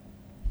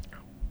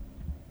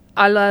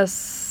a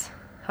los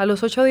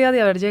 8 días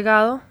de haber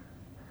llegado,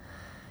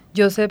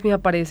 Joseph me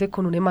aparece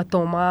con un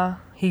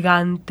hematoma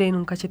gigante en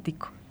un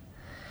cachetico.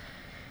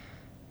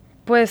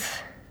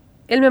 Pues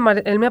él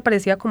me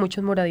aparecía con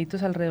muchos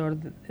moraditos alrededor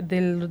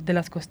de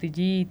las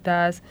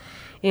costillitas,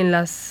 en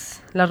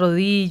las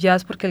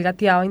rodillas, porque él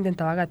gateaba,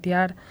 intentaba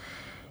gatear,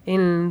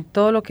 en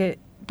todo lo que,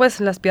 pues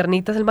las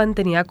piernitas él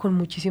mantenía con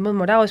muchísimos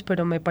morados,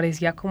 pero me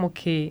parecía como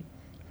que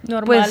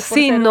normal. Pues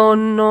sí,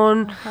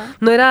 no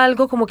era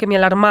algo como que me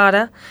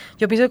alarmara.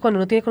 Yo pienso que cuando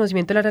uno tiene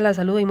conocimiento del área de la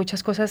salud hay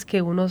muchas cosas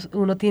que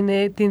uno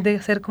tiende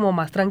a ser como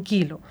más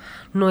tranquilo,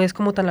 no es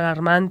como tan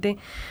alarmante,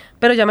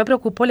 pero ya me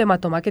preocupó el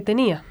hematoma que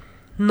tenía,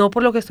 no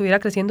por lo que estuviera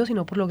creciendo,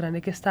 sino por lo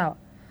grande que estaba.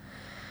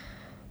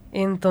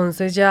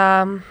 Entonces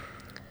ya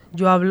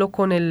yo hablo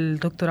con el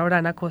doctor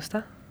Abraham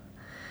Acosta,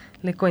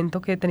 le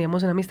cuento que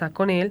teníamos una amistad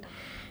con él,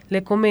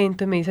 le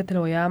comento y me dice, te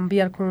lo voy a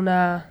enviar con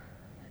una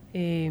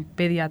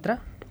pediatra,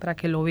 para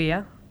que lo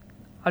vea.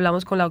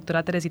 Hablamos con la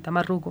doctora Teresita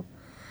Marrugo.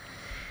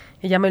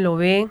 Ella me lo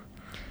ve.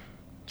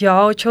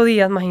 Llevaba 8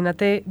 días,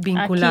 imagínate,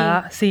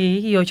 vinculada. Aquí. Sí,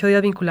 y 8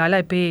 días vinculada a la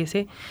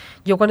EPS.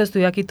 Yo cuando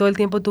estuve aquí todo el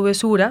tiempo tuve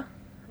SURA,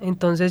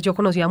 entonces yo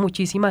conocía a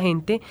muchísima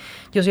gente.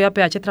 Yo soy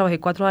APH, trabajé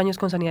 4 años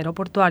con sanidad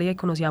aeroportuaria y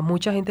conocía a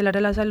mucha gente del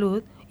área de la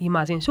salud y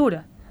más en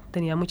SURA.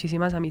 Tenía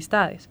muchísimas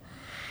amistades.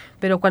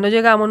 Pero cuando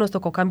llegamos nos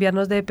tocó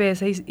cambiarnos de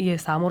EPS y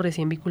estábamos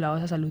recién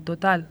vinculados a salud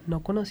total. No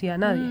conocía a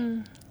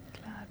nadie.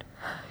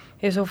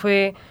 Eso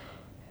fue,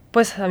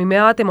 pues a mí me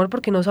daba temor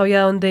porque no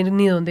sabía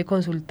ni dónde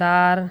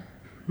consultar,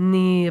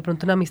 ni de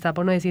pronto una amistad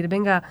por no decir,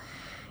 venga,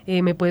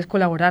 me puedes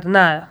colaborar,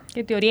 nada.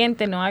 Que te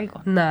orienten o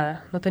algo.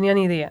 Nada, no tenía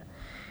ni idea.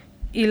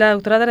 Y la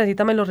doctora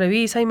Teresita me lo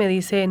revisa y me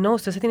dice, no,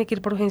 usted se tiene que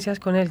ir por urgencias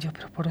con él. Yo,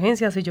 pero por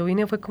urgencias, si yo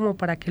vine fue como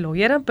para que lo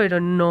vieran, pero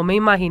no me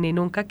imaginé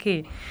nunca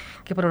que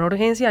por una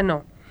urgencia,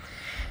 no.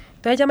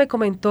 Entonces ella me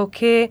comentó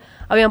que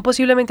habían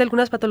posiblemente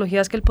algunas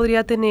patologías que él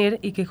podría tener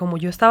y que como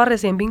yo estaba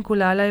recién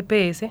vinculada a la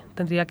EPS,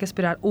 tendría que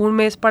esperar 1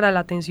 mes para la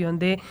atención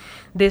de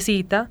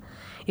cita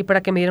y para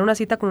que me diera una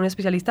cita con un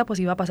especialista pues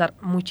iba a pasar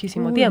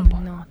muchísimo tiempo.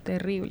 No,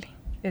 terrible.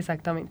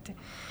 Exactamente.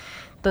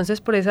 Entonces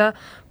por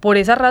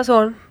esa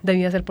razón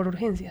debía ser por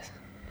urgencias.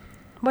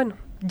 Bueno,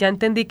 ya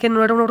entendí que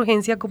no era una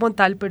urgencia como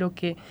tal, pero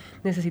que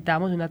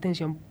necesitábamos una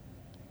atención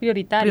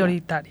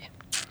prioritaria.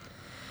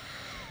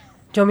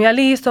 Yo me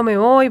alisto, me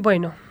voy,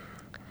 bueno.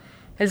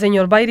 El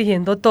señor va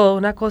dirigiendo todo,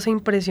 una cosa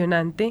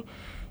impresionante.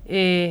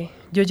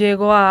 Yo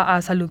llego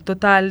a Salud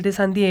Total de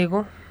San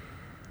Diego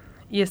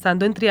y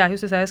estando en triaje,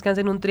 usted sabe que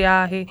hacen un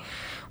triaje,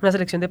 una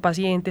selección de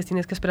pacientes,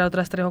 tienes que esperar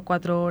otras 3 o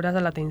 4 horas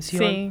a la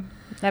atención. Sí,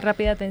 la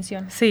rápida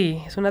atención.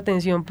 Sí, es una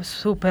atención pues,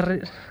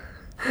 súper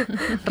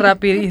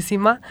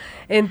rapidísima.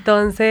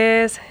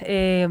 Entonces,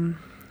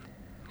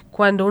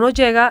 cuando uno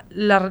llega,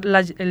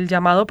 el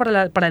llamado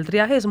para el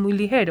triaje es muy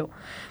ligero,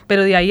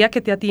 pero de ahí a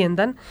que te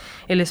atiendan,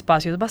 el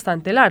espacio es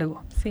bastante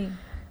largo. Sí.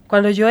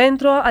 Cuando yo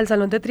entro al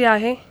salón de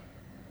triaje,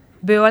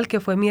 veo al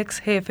que fue mi ex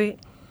jefe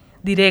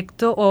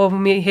directo, o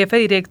mi jefe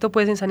directo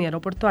pues en sanidad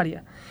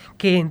aeroportuaria,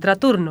 que entra a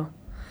turno.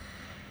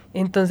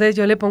 Entonces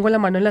yo le pongo la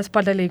mano en la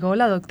espalda y le digo,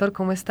 hola doctor,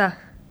 ¿cómo está?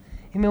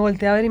 Y me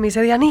voltea a ver y me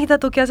dice, Dianita,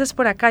 ¿tú qué haces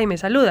por acá? Y me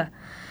saluda.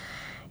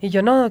 Y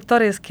yo, no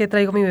doctor, es que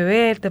traigo mi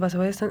bebé, ¿te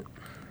pasó esto?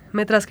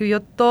 Me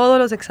transcribió todos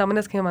los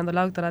exámenes que me mandó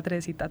la doctora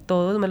Teresita,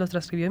 todos me los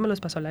transcribió y me los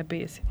pasó a la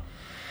EPS.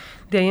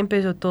 De ahí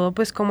empezó todo,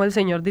 pues, cómo el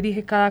Señor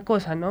dirige cada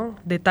cosa, ¿no?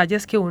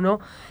 Detalles que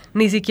uno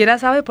ni siquiera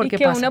sabe por qué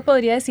pasa. Y que uno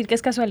podría decir que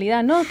es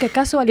casualidad, ¿no? Qué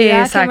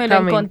casualidad que me lo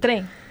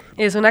encontré.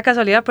 Es una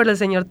casualidad, pero el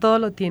Señor todo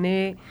lo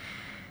tiene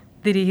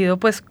dirigido,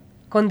 pues,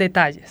 con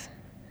detalles,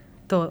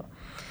 todo.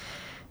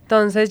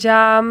 Entonces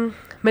ya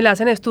me le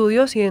hacen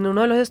estudios y en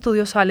uno de los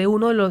estudios sale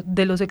uno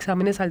de los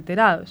exámenes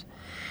alterados.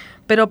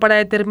 pero para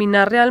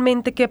determinar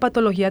realmente qué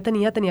patología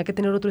tenía que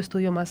tener otro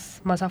estudio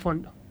más a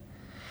fondo.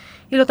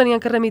 Y lo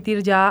tenían que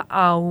remitir ya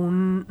a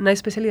una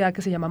especialidad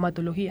que se llama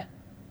hematología,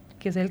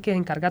 que es el que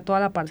encarga toda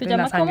la parte de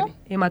la sangre. ¿Cómo?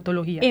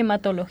 Hematología.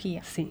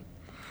 Hematología. Sí.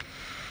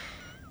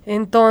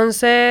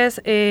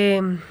 Entonces,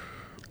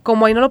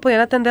 como ahí no lo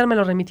podían atender, me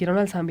lo remitieron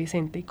al San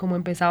Vicente. Y como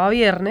empezaba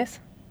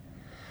viernes,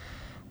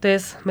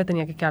 entonces me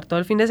tenía que quedar todo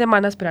el fin de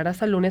semana, esperar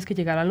hasta el lunes que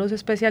llegaran los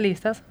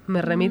especialistas,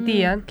 me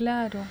remitían.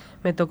 Claro.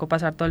 Me tocó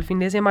pasar todo el fin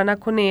de semana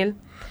con él.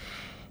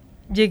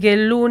 Llegué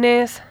el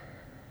lunes,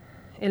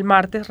 el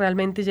martes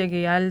realmente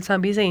llegué al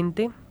San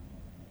Vicente.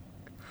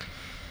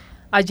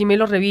 Allí me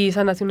lo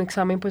revisan, hacen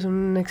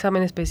un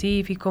examen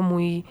específico,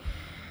 muy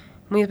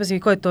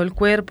específico de todo el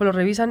cuerpo, lo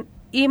revisan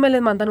y me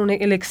les mandan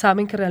el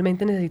examen que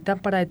realmente necesitan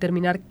para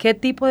determinar qué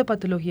tipo de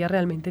patología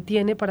realmente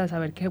tiene, para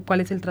saber cuál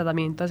es el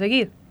tratamiento a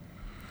seguir.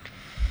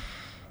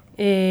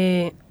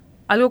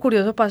 Algo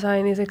curioso pasa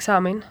en ese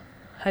examen,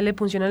 a él le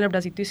puncionan el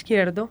bracito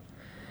izquierdo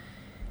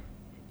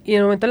y en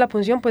el momento de la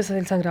punción pues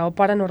el sangrado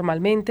para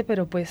normalmente,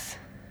 pero pues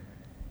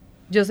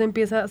se le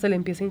empieza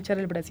a hinchar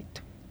el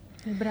bracito.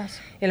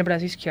 El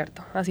brazo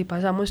izquierdo. Así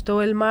pasamos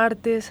todo el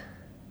martes.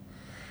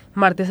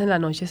 Martes en la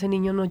noche ese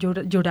niño no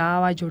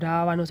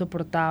lloraba, no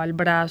soportaba el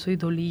brazo y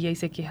dolía y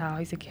se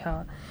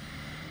quejaba.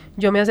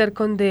 Yo me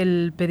acerco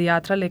del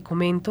pediatra, le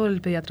comento, el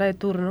pediatra de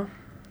turno,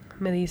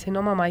 me dice,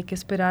 no mamá, hay que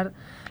esperar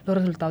los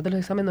resultados de los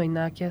exámenes, no hay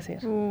nada que hacer.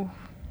 Eso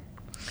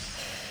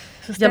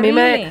es y a mí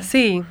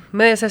terrible.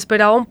 me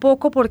desesperaba un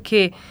poco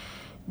porque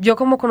yo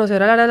como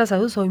conocedora del área de la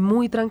salud soy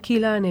muy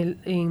tranquila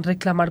en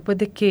reclamar pues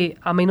de que,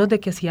 a menos de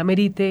que sí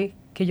amerite,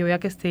 que yo vea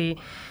que esté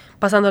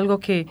pasando algo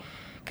que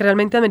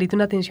realmente amerite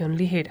una atención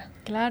ligera.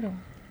 Claro.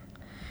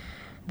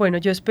 Bueno,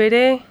 yo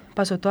esperé,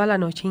 pasó toda la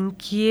noche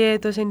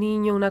inquieto ese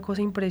niño, una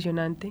cosa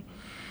impresionante.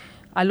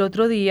 Al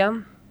otro día,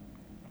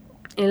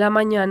 en la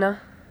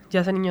mañana,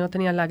 ya ese niño no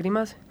tenía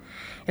lágrimas,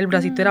 el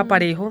bracito era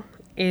parejo,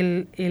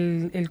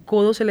 el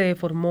codo se le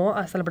deformó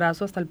hasta el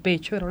brazo, hasta el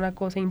pecho, era una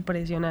cosa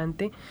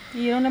impresionante.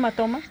 ¿Y era un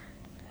hematoma?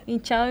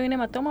 ¿Hinchado de un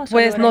hematoma?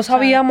 Pues no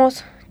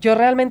sabíamos, yo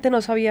realmente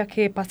no sabía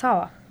qué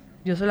pasaba.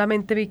 Yo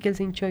solamente vi que él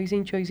se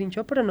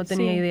hinchó, pero no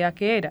tenía idea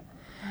qué era.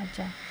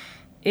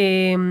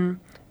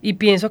 Y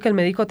pienso que el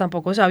médico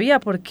tampoco sabía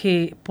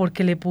porque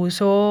le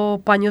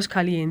puso paños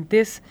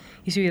calientes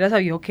y si hubiera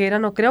sabido qué era,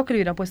 no creo que le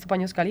hubiera puesto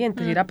paños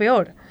calientes, y era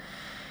peor.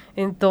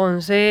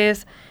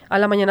 Entonces, a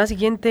la mañana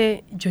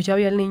siguiente yo ya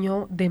vi al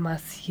niño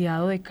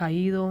demasiado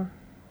decaído,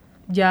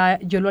 ya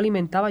yo lo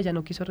alimentaba, ya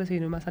no quiso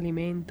recibir más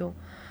alimento.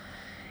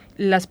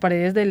 Las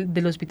paredes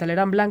del hospital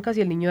eran blancas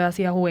y el niño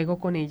hacía juego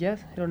con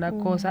ellas, era una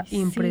cosa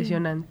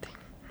impresionante.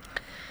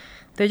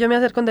 Entonces yo me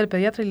acerco del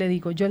pediatra y le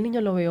digo, yo al niño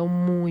lo veo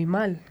muy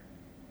mal,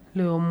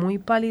 lo veo muy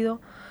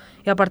pálido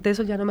y aparte de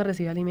eso ya no me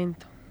recibe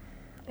alimento.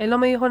 Él no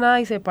me dijo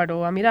nada y se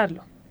paró a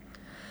mirarlo.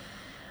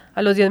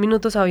 A los 10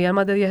 minutos había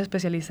más de 10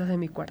 especialistas en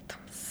mi cuarto.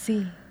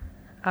 Sí.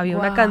 Había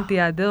una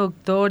cantidad de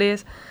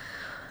doctores.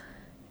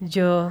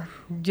 Ya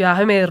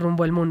me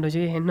derrumbó el mundo.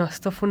 Yo dije, no,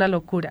 esto fue una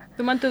locura.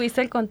 ¿Tú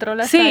mantuviste el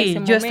control hasta ese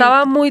momento? Sí, yo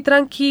estaba muy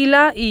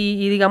tranquila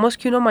y digamos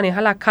que uno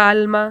maneja la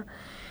calma.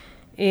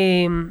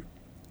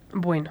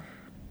 Bueno,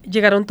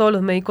 llegaron todos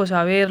los médicos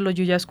a verlo.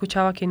 Yo ya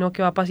escuchaba que no,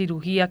 que va para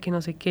cirugía, que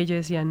no sé qué. Yo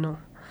decía, no,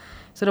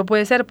 eso no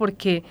puede ser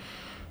porque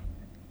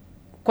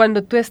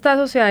cuando tú estás,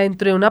 o sea,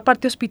 dentro de una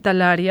parte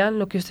hospitalaria,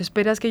 lo que usted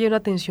espera es que haya una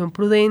atención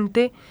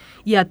prudente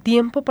y a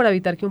tiempo para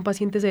evitar que un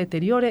paciente se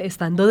deteriore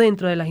estando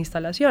dentro de las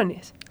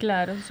instalaciones.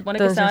 Claro, se supone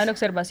que estaba en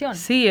observación.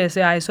 Sí, o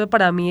sea, eso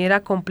para mí era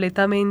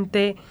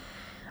completamente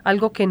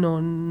algo que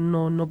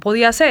no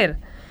podía hacer.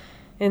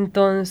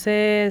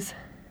 Entonces,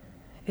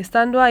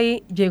 estando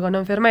ahí, llegó una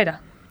enfermera.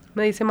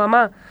 Me dice,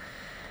 mamá,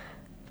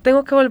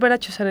 tengo que volver a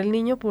chuzar el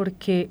niño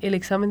porque el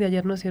examen de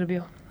ayer no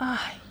sirvió.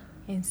 Ay,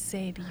 ¿en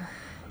serio?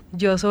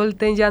 Yo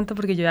solté en llanto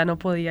porque yo ya no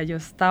podía, yo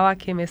estaba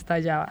que me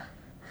estallaba.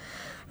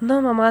 No,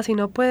 mamá, si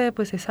no puede,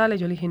 pues se sale.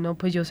 Yo le dije, no,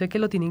 pues yo sé que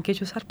lo tienen que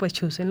chuzar, pues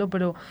chúcenlo,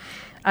 pero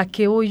 ¿a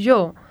qué voy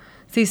yo?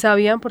 Si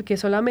sabían, porque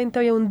solamente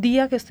había un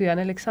día que estudiaban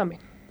el examen,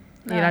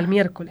 era el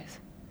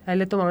miércoles. A él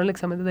le tomaron el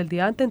examen desde el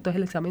día antes, entonces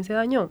el examen se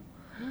dañó.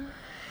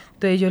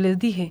 Entonces yo les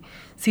dije,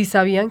 si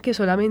sabían que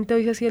solamente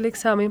hoy se hacía el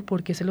examen,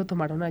 ¿por qué se lo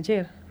tomaron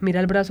ayer? Mira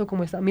el brazo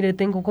cómo está, mire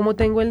cómo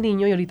tengo el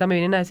niño y ahorita me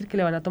vienen a decir que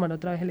le van a tomar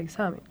otra vez el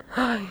examen.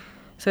 Ay,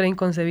 eso era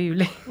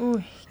inconcebible.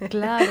 Uy,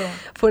 claro.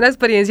 Fue una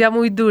experiencia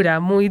muy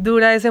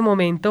dura ese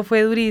momento,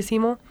 fue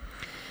durísimo.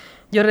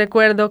 Yo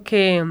recuerdo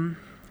que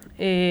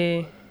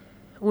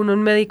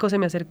un médico se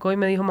me acercó y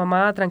me dijo,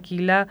 mamá,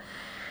 tranquila,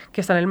 que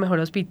está en el mejor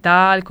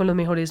hospital, con los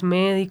mejores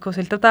médicos.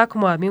 Él trataba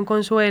como de darme un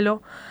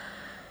consuelo.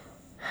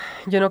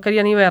 Yo no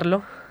quería ni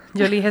verlo.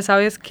 Yo le dije,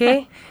 ¿sabes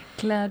qué?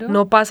 Claro.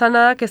 No pasa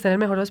nada que esté en el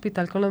mejor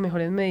hospital con los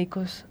mejores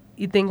médicos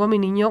y tengo a mi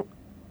niño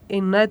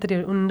en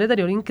un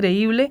deterioro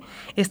increíble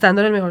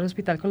estando en el mejor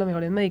hospital con los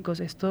mejores médicos.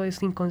 Esto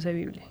es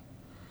inconcebible.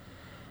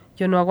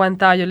 Yo no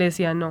aguantaba, yo le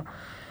decía no.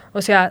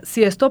 O sea,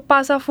 si esto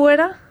pasa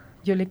afuera,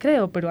 yo le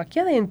creo, pero aquí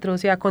adentro, o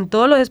sea, con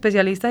todos los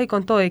especialistas y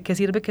con todo, ¿de qué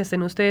sirve que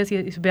estén ustedes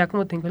y vea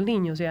cómo tengo el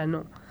niño? O sea,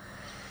 no.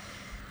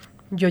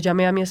 Yo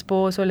llamé a mi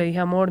esposo, le dije,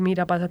 amor,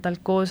 mira, pasa tal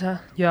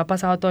cosa. Yo había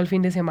pasado todo el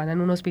fin de semana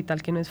en un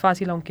hospital que no es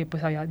fácil, aunque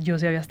pues yo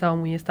sí había estado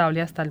muy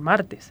estable hasta el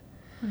martes.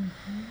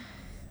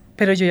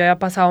 Pero yo ya había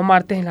pasado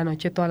martes en la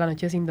noche, toda la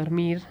noche sin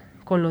dormir,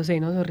 con los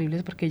senos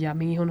horribles porque ya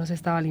mi hijo no se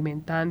estaba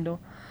alimentando.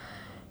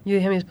 Yo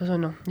dije a mi esposo,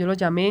 no, yo lo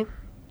llamé,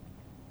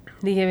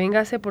 dije,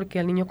 véngase porque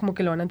al niño como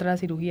que lo van a entrar a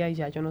cirugía y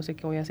ya yo no sé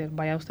qué voy a hacer.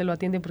 Vaya, usted lo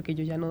atiende porque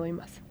yo ya no doy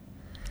más.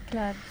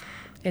 Claro.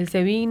 Él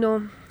se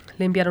vino,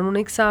 le enviaron un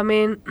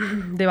examen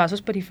de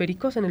vasos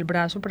periféricos en el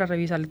brazo para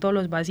revisarle todos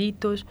los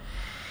vasitos.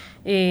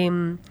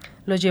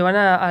 Los llevan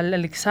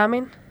al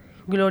examen.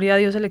 Gloria a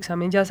Dios, el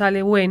examen ya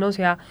sale bueno. O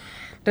sea,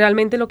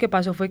 realmente lo que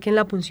pasó fue que en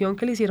la punción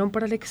que le hicieron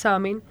para el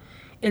examen,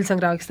 el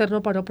sangrado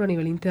externo paró, pero a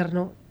nivel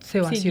interno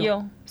se vació.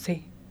 Siguió.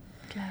 Sí.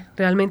 Claro.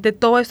 Realmente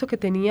todo esto que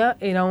tenía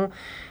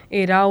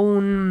era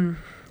un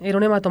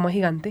hematoma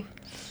gigante.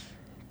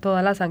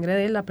 Toda la sangre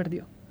de él la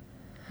perdió.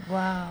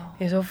 Wow.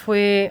 Eso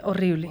fue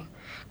horrible.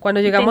 Cuando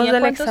llegamos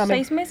del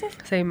examen... ¿6 meses?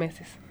 6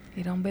 meses.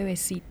 Era un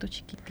bebecito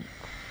chiquitito.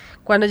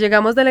 Cuando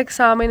llegamos del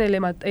examen,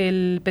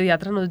 el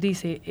pediatra nos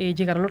dice,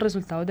 llegaron los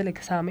resultados del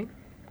examen,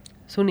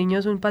 su niño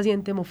es un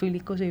paciente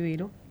hemofílico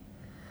severo,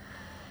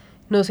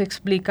 nos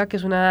explica que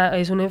es una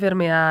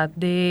enfermedad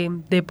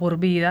de por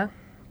vida,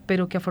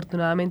 pero que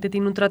afortunadamente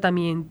tiene un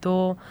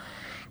tratamiento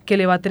que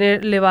le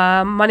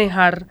va a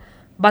manejar,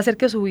 va a hacer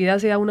que su vida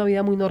sea una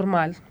vida muy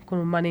normal, con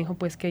un manejo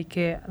pues que hay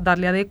que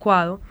darle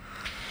adecuado,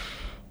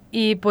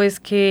 y pues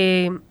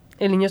que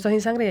el niño está sin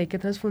sangre y hay que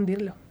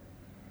transfundirlo.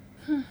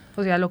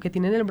 O sea, lo que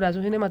tiene en el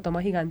brazo es un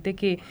hematoma gigante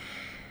que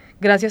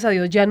gracias a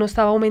Dios ya no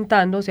estaba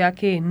aumentando, o sea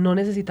que no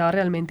necesitaba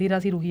realmente ir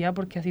a cirugía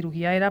porque la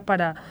cirugía era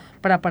para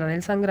parar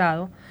el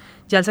sangrado.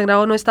 Ya el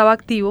sangrado no estaba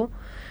activo,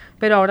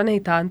 pero ahora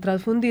necesitaban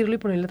transfundirlo y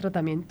ponerle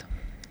tratamiento.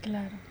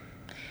 Claro.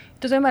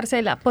 Entonces,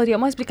 Marcela,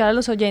 ¿podríamos explicar a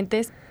los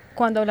oyentes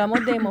cuando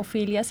hablamos de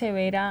hemofilia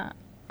severa,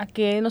 a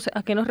qué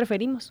nos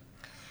referimos?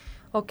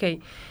 Ok,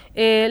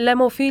 la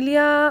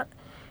hemofilia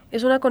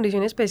es una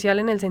condición especial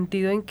en el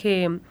sentido en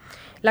que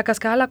la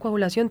cascada de la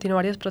coagulación tiene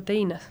varias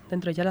proteínas,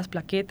 dentro de ellas las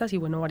plaquetas y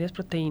bueno, varias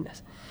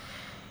proteínas.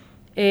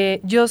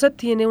 Joseph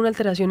tiene una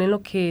alteración en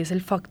lo que es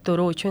el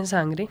factor 8 en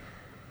sangre.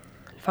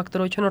 El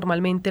factor 8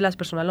 normalmente las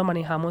personas lo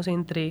manejamos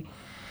entre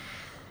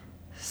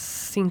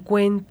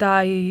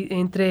 50 y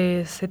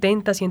entre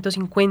 70,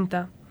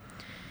 150.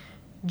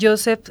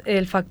 Joseph,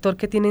 el factor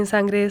que tiene en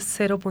sangre es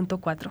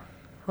 0.4.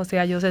 O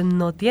sea, Joseph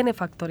no tiene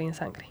factor en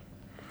sangre.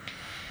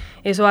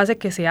 Eso hace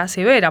que sea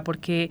severa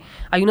porque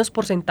hay unos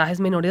porcentajes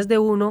menores de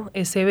 1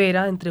 es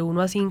severa, entre 1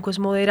 a 5 es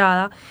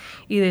moderada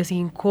y de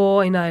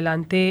 5 en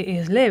adelante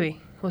es leve.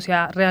 O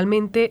sea,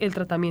 realmente el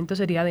tratamiento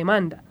sería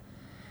demanda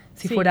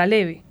si fuera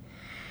leve.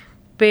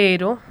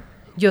 Pero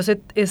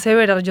Joseph es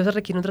severa, Joseph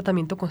requiere un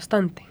tratamiento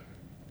constante.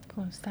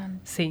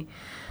 Constante. Sí.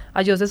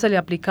 A Joseph se le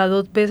aplica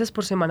 2 veces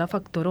por semana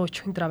factor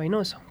 8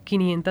 intravenoso,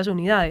 500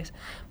 unidades,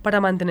 para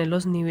mantener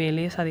los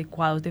niveles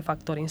adecuados de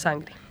factor en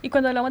sangre. ¿Y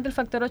cuando hablamos del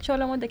factor 8,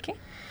 hablamos de qué?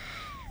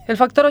 El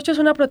factor 8 es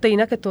una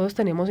proteína que todos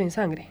tenemos en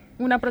sangre.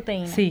 Una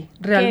proteína. Sí,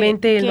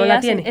 realmente él no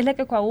la tiene. ¿Es la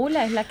que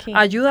coagula? ¿Es la que...?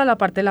 Ayuda a la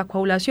parte de la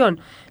coagulación.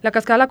 La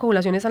cascada de la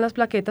coagulación están las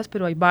plaquetas,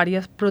 pero hay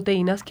varias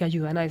proteínas que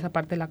ayudan a esa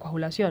parte de la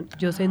coagulación.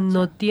 Joseph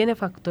no tiene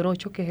factor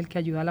 8, que es el que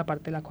ayuda a la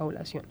parte de la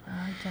coagulación.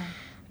 Ya.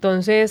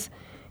 Entonces,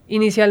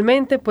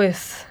 inicialmente,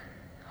 pues,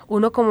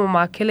 uno como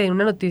mamá que le den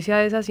una noticia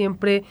de esa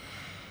siempre...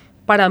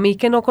 Para mí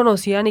que no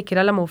conocía ni qué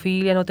era la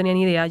hemofilia, no tenía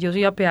ni idea, yo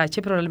soy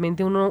APH, pero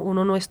realmente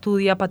uno no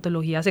estudia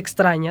patologías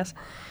extrañas,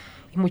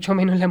 y mucho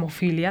menos la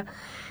hemofilia.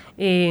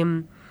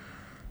 Ahí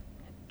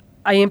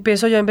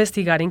empiezo yo a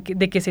investigar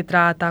de qué se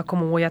trata,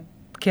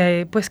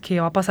 qué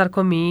va a pasar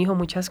con mi hijo,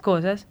 muchas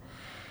cosas.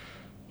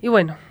 Y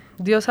bueno,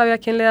 Dios sabe a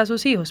quién le da a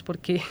sus hijos,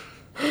 porque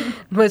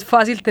no es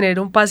fácil tener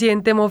un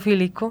paciente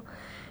hemofílico,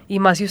 y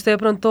más si usted de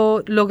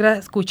pronto logra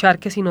escuchar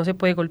que si no se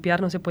puede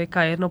golpear, no se puede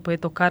caer, no puede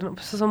tocar,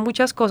 pues son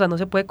muchas cosas, no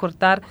se puede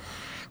cortar,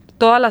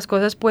 todas las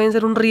cosas pueden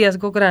ser un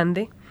riesgo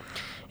grande,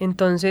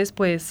 entonces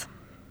pues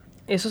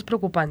eso es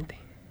preocupante.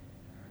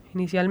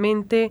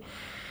 Inicialmente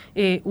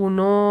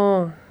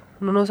uno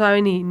no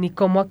sabe ni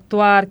cómo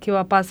actuar, qué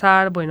va a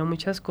pasar, bueno,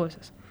 muchas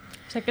cosas.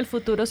 O sea que el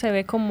futuro se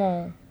ve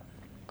como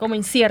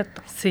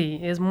incierto. Sí,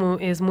 es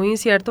muy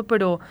incierto,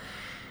 pero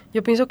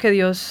yo pienso que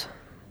Dios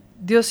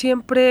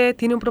siempre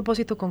tiene un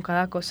propósito con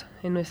cada cosa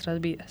en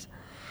nuestras vidas.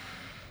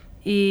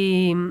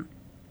 Y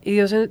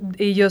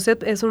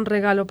Joseph es un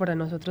regalo para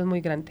nosotros muy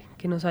grande,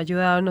 que nos ha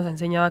ayudado, nos ha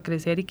enseñado a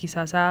crecer y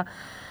quizás a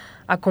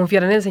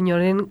confiar en el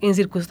Señor en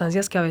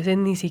circunstancias que a veces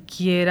ni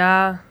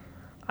siquiera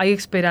hay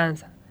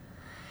esperanza.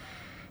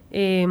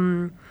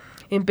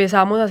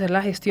 Empezamos a hacer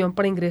la gestión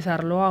para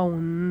ingresarlo a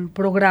un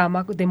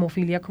programa de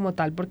hemofilia como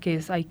tal, porque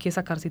hay que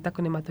sacar cita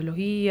con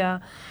hematología,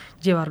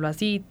 llevarlo a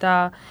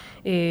cita,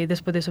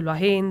 después de eso lo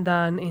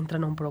agendan,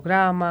 entran a un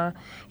programa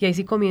y ahí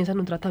sí comienzan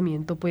un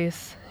tratamiento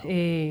pues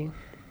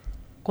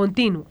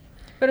continuo.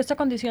 Pero esta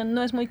condición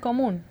no es muy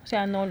común, o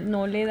sea,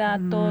 no le da a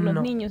todos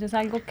los niños, es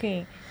algo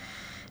que...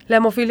 La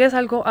hemofilia es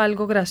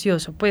algo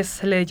gracioso, pues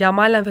se le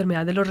llama la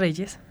enfermedad de los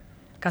reyes,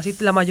 casi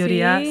la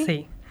mayoría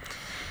sí.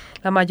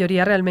 La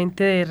mayoría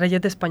realmente de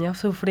reyes de España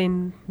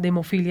sufren de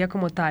hemofilia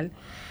como tal.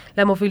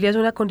 La hemofilia es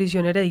una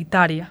condición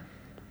hereditaria,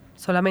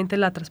 solamente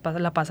la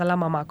pasa la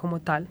mamá como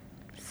tal.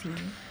 Sí.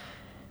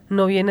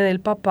 No viene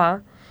del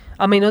papá,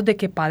 a menos de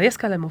que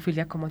padezca la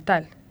hemofilia como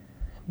tal.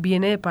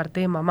 Viene de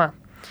parte de mamá.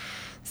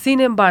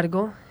 Sin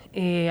embargo,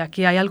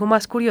 aquí hay algo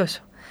más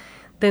curioso.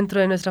 Dentro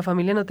de nuestra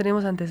familia no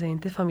tenemos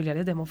antecedentes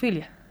familiares de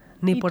hemofilia,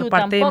 ni por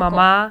parte de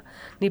mamá,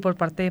 ni por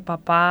parte de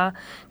papá,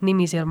 ni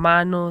mis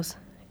hermanos,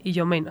 y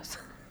yo menos.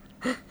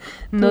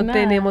 No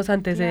tenemos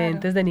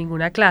antecedentes de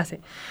ninguna clase.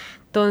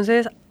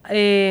 Entonces,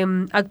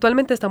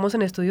 actualmente estamos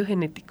en estudios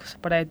genéticos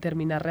para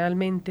determinar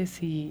realmente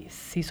si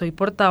soy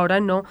portadora o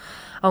no,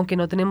 aunque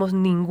no tenemos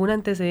ningún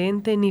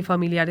antecedente ni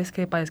familiares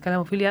que padezcan la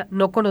hemofilia.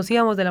 No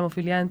conocíamos de la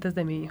hemofilia antes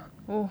de mi hijo.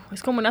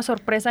 Es como una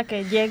sorpresa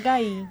que llega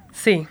y...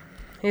 Sí,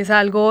 es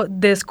algo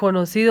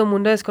desconocido,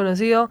 mundo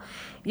desconocido,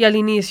 y al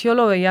inicio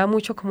lo veía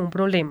mucho como un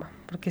problema,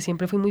 porque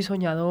siempre fui muy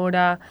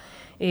soñadora,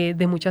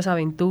 de muchas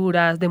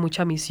aventuras, de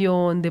mucha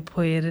misión, de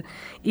poder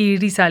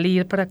ir y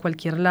salir para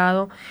cualquier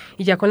lado,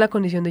 y ya con la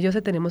condición de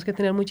Joseph tenemos que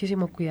tener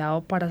muchísimo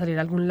cuidado para salir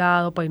a algún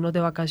lado, para irnos de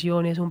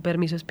vacaciones, un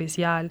permiso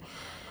especial.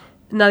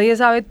 Nadie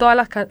sabe toda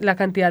la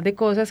cantidad de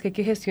cosas que hay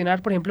que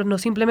gestionar, por ejemplo, no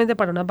simplemente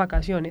para unas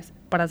vacaciones,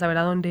 para saber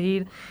a dónde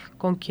ir,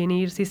 con quién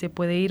ir, si se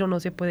puede ir o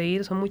no se puede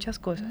ir, son muchas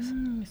cosas.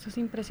 Eso es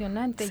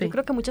impresionante. Sí. Yo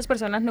creo que muchas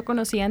personas no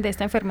conocían de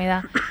esta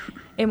enfermedad,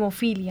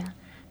 hemofilia.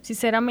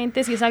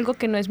 Sinceramente, sí es algo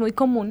que no es muy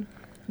común,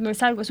 no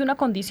es algo, es una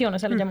condición, o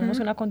sea, lo llamamos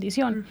una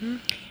condición.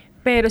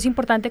 Pero es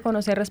importante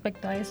conocer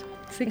respecto a eso.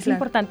 Sí, es claro.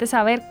 importante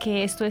saber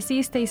que esto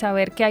existe y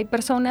saber que hay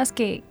personas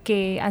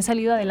que han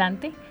salido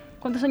adelante.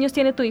 ¿Cuántos años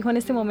tiene tu hijo en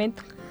este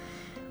momento?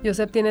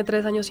 Joseph tiene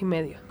 3 años y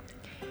medio.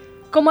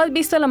 ¿Cómo has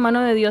visto la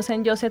mano de Dios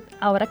en Joseph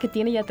ahora que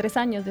tiene ya 3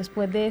 años,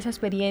 después de esa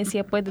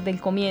experiencia, pues desde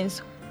el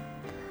comienzo?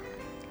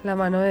 La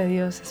mano de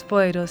Dios es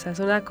poderosa, es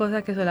una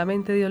cosa que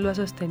solamente Dios lo ha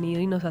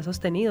sostenido y nos ha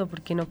sostenido,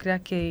 porque no crea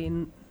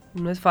que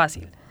no es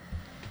fácil.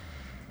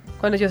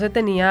 Cuando Joseph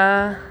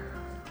tenía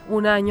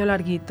 1 año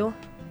larguito,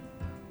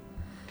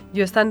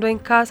 yo estando en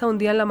casa, un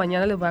día en la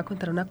mañana, les voy a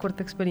contar una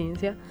corta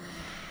experiencia,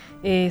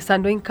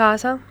 estando en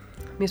casa,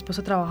 mi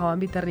esposo trabajaba en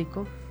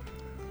Vitarrico,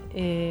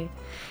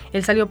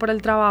 él salió para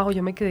el trabajo,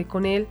 yo me quedé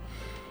con él,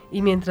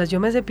 y mientras yo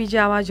me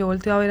cepillaba, yo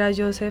volteé a ver a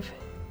Joseph.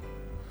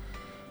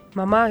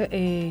 Mamá,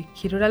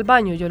 quiero ir al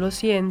baño. Yo lo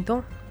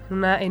siento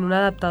en un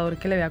adaptador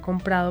que le había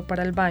comprado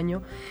para el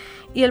baño,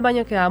 y el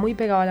baño quedaba muy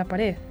pegado a la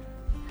pared,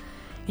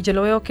 y yo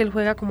lo veo que él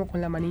juega como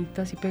con la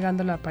manita así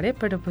pegando a la pared,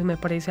 pero pues me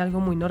parece algo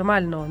muy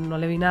normal, no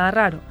le vi nada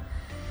raro,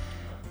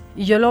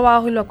 y yo lo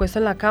bajo y lo acuesto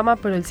en la cama,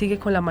 pero él sigue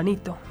con la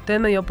manito. Entonces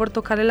me dio por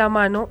tocarle la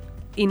mano,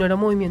 y no era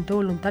un movimiento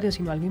voluntario,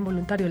 sino algo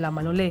involuntario. La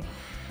mano le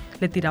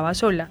tiraba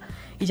sola,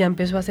 y ya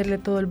empezó a hacerle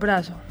todo el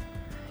brazo.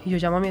 Y yo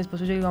llamo a mi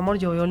esposo y yo digo, amor,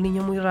 yo veo al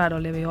niño muy raro,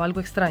 le veo algo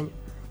extraño.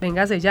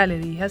 Véngase ya, le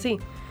dije así.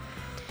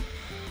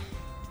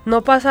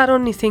 No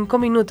pasaron ni 5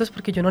 minutos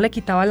porque yo no le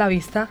quitaba la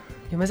vista,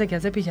 yo me seguía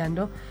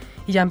cepillando,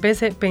 y ya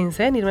pensé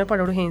en irme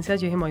para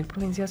urgencias. Yo dije, me voy por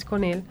urgencias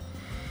con él.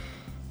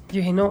 Yo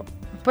dije, no,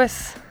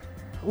 pues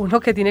uno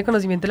que tiene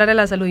conocimiento del área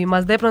de la salud y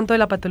más de pronto de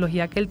la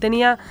patología que él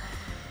tenía,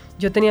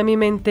 yo tenía en mi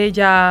mente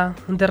ya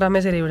un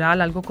derrame cerebral,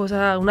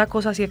 una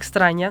cosa así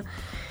extraña,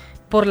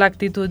 por la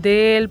actitud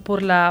de él,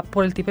 por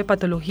el tipo de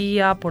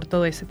patología, por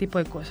todo ese tipo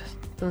de cosas.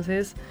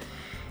 Entonces,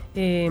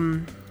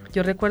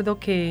 yo recuerdo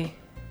que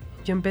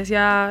yo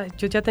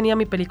ya tenía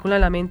mi película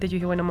en la mente. Yo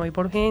dije, bueno, me voy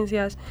por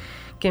urgencias,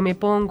 ¿qué me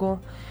pongo?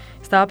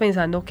 Estaba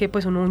pensando que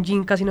pues un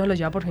jean casi no se lo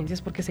lleva por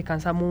urgencias porque se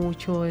cansa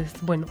mucho,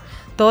 bueno,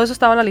 todo eso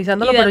estaba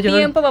analizándolo. ¿Y da pero yo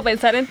tiempo para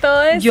pensar en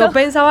todo eso? Yo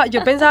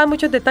pensaba en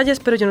muchos detalles,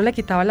 pero yo no le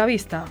quitaba la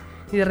vista,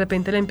 y de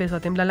repente le empezó a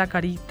temblar la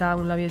carita,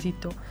 un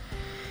labiecito.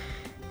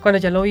 Cuando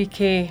ya lo vi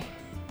que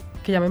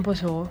ya me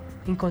empezó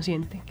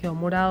inconsciente, quedó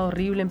morado,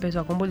 horrible, empezó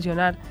a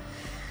convulsionar.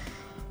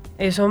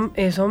 Eso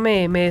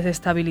me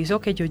desestabilizó,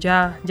 que yo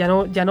ya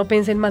no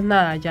pensé en más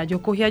nada. Ya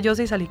yo cogí a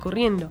José y salí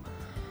corriendo.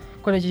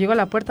 Cuando yo llego a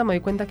la puerta me doy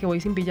cuenta que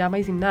voy sin pijama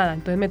y sin nada,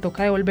 entonces me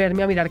toca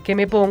devolverme a mirar qué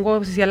me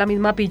pongo, si sea la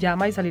misma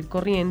pijama, y salir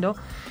corriendo.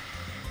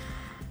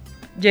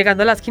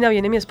 Llegando a la esquina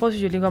viene mi esposo y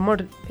yo le digo,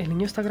 amor, el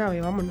niño está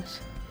grave,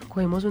 vámonos.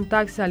 Cogemos un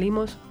taxi,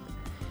 salimos.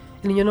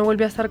 El niño no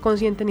vuelve a estar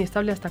consciente ni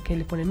estable hasta que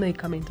le ponen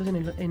medicamentos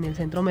en el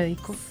centro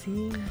médico.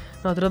 Sí.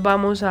 Nosotros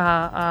vamos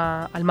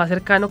al más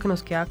cercano que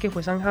nos queda, que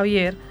fue San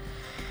Javier,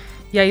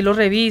 y ahí lo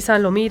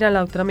revisan, lo miran.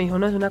 La doctora me dijo,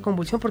 no, es una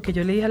convulsión, porque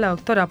yo le dije a la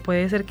doctora,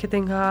 puede ser que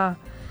tenga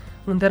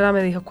un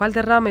derrame. Dijo, ¿cuál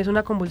derrame? Es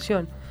una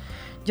convulsión.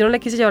 Yo no le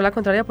quise llevar la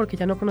contraria porque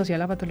ya no conocía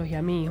la patología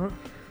de mi hijo.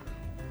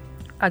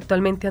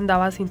 Actualmente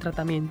andaba sin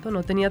tratamiento,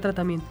 no tenía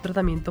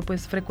tratamiento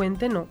pues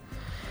frecuente, no.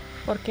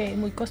 ¿Por qué?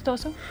 ¿Muy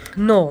costoso?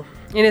 No,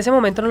 en ese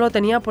momento no lo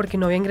tenía porque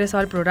no había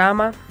ingresado al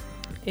programa,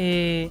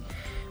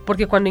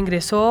 porque cuando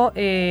ingresó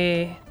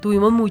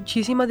tuvimos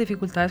muchísimas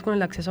dificultades con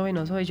el acceso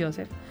venoso de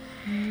Joseph.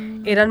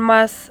 Eran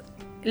más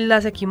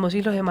las equimosis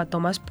y los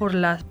hematomas por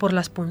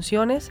las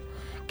punciones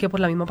que por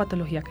la misma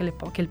patología que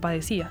él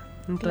padecía.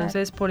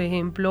 Entonces, claro. Por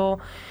ejemplo,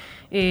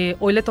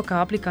 hoy le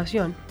tocaba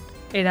aplicación,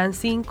 eran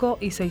 5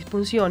 y 6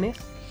 punciones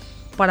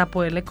para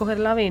poderle coger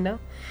la vena.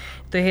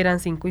 Entonces eran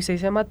 5 y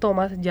 6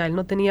 hematomas, ya él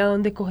no tenía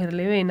dónde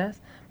cogerle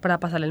venas para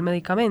pasarle el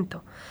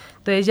medicamento.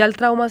 Entonces ya el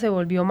trauma se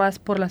volvió más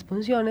por las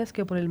punciones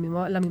que por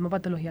la misma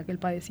patología que él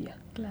padecía.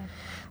 Claro.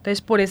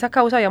 Entonces por esa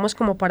causa habíamos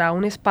como parado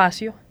un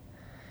espacio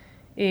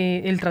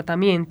el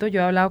tratamiento.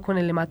 Yo he hablado con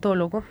el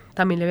hematólogo,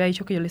 también le había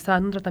dicho que yo le estaba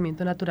dando un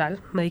tratamiento natural,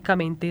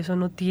 médicamente eso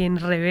no tiene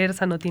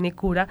reversa, no tiene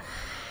cura.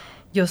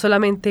 Yo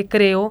solamente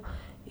creo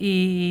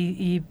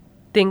y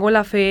tengo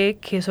la fe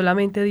que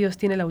solamente Dios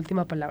tiene la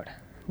última palabra.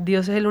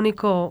 Dios es el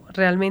único,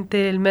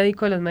 realmente el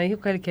médico de los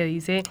médicos, el que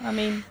dice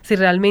Amén. Si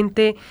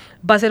realmente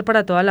va a ser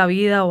para toda la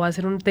vida o va a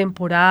ser un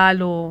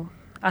temporal o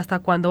hasta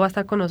cuándo va a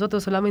estar con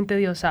nosotros, solamente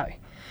Dios sabe.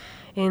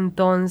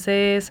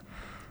 Entonces,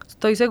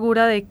 estoy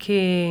segura de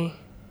que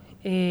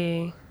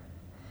Él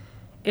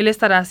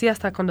estará así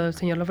hasta cuando el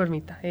Señor lo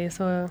permita.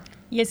 Eso.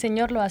 Y el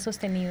Señor lo ha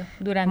sostenido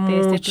durante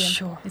este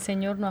tiempo. El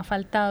Señor no ha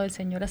faltado, el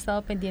Señor ha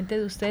estado pendiente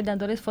de ustedes,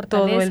 dándoles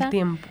fortaleza. Todo el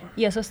tiempo.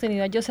 Y ha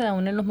sostenido a Joseph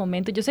aún en los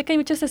momentos. Yo sé que hay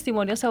muchos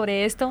testimonios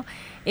sobre esto.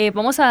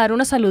 Vamos a dar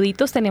unos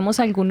saluditos. Tenemos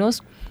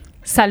algunos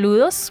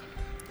saludos.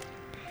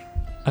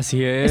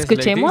 Así es,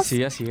 ¿Escuchemos? Lady.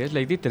 Sí, así es,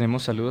 Lady.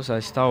 Tenemos saludos a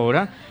esta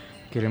hora.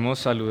 Queremos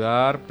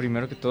saludar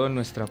primero que todo en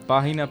nuestra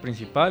página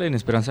principal, en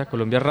Esperanza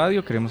Colombia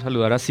Radio. Queremos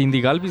saludar a Cindy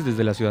Galvis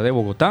desde la ciudad de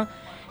Bogotá.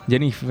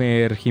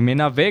 Jennifer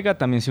Jimena Vega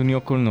también se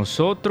unió con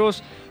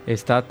nosotros.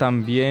 Está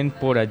también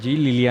por allí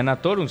Liliana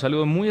Toro. Un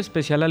saludo muy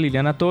especial a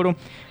Liliana Toro,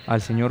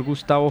 al señor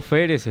Gustavo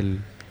Férez, el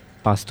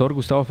pastor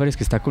Gustavo Férez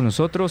que está con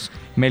nosotros.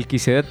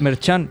 Melquisedec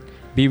Merchán,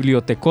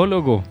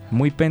 bibliotecólogo,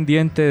 muy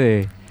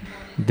pendiente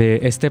de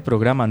este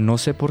programa. No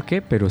sé por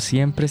qué, pero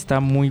siempre está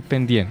muy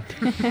pendiente.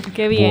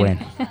 Qué bien. Bueno,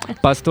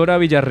 Pastora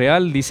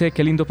Villarreal dice,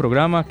 qué lindo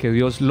programa, que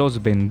Dios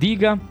los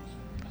bendiga.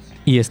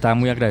 Y está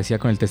muy agradecida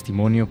con el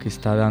testimonio que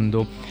está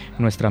dando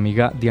nuestra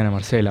amiga Diana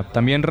Marcela.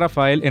 También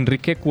Rafael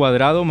Enrique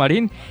Cuadrado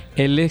Marín,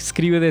 él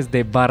escribe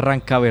desde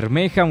Barranca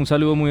Bermeja. Un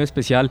saludo muy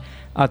especial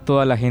a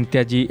toda la gente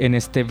allí en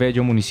este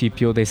bello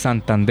municipio de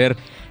Santander.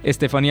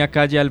 Estefanía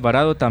Calle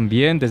Alvarado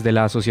también desde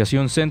la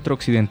Asociación Centro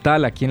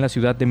Occidental aquí en la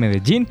ciudad de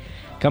Medellín.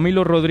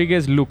 Camilo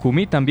Rodríguez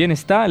Lucumí también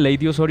está.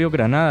 Lady Osorio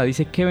Granada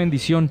dice, qué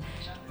bendición,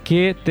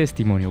 qué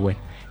testimonio. Bueno,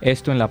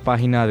 esto en la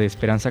página de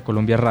Esperanza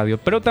Colombia Radio,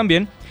 pero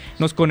también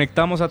nos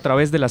conectamos a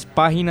través de las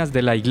páginas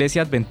de la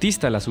Iglesia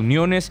Adventista, las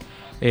uniones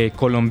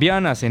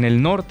colombianas. En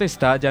el norte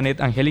está Janet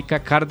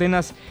Angélica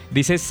Cárdenas,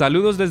 dice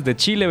saludos desde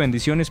Chile,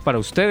 bendiciones para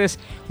ustedes,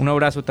 un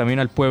abrazo también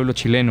al pueblo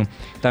chileno.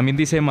 También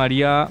dice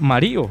Mario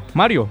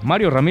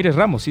Ramírez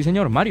Ramos, sí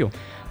señor, Mario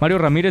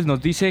Ramírez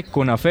nos dice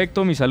con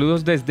afecto mis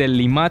saludos desde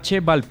Limache,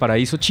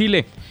 Valparaíso,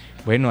 Chile.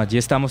 Bueno, allí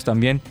estamos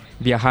también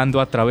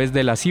viajando a través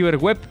de la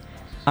ciberweb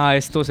a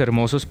estos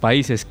hermosos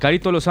países.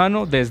 Carito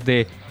Lozano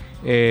desde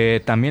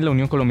también la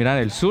Unión Colombiana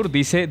del Sur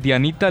dice,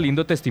 Dianita,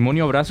 lindo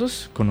testimonio,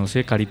 abrazos.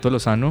 ¿Conoce Carito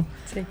Lozano?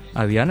 Sí.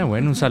 A Diana,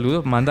 bueno, un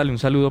saludo, mándale un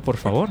saludo por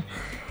favor.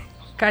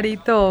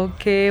 Carito,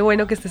 qué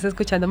bueno que estés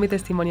escuchando mi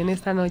testimonio en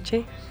esta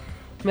noche.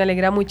 Me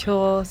alegra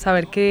mucho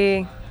saber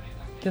que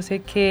yo sé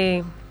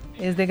que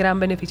es de gran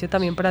beneficio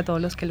también para todos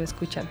los que lo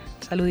escuchan.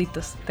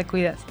 Saluditos, te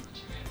cuidas.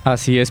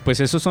 Así es, pues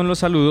esos son los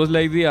saludos,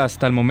 Lady.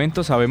 Hasta el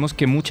momento sabemos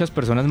que muchas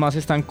personas más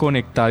están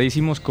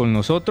conectadísimos con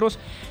nosotros.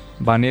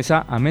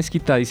 Vanessa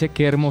Amezquita dice,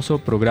 qué hermoso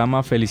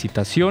programa,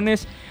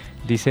 felicitaciones.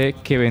 Dice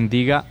que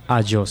bendiga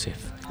a Joseph.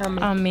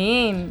 Amén.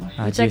 Amén.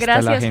 Allí Muchas está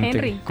la gracias, gente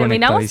Henry.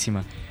 ¿Terminamos?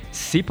 conectadísima.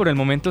 Sí, por el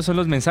momento son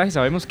los mensajes.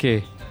 Sabemos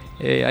que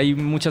hay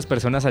muchas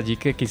personas allí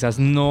que quizás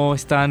no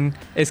están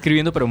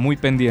escribiendo, pero muy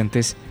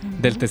pendientes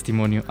del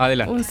testimonio.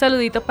 Adelante. Un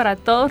saludito para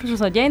todos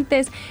los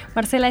oyentes.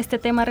 Marcela, este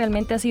tema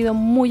realmente ha sido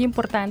muy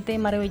importante,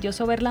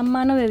 maravilloso ver la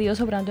mano de Dios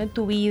obrando en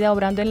tu vida,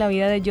 obrando en la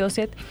vida de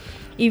Joseph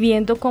y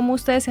viendo cómo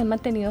ustedes se han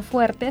mantenido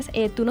fuertes.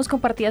 Tú nos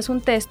compartías un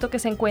texto que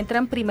se encuentra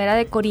en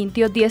 1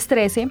 Corintios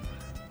 10:13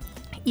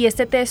 y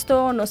este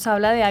texto nos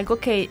habla de algo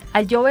que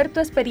al yo ver tu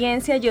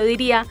experiencia yo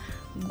diría,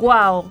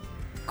 wow,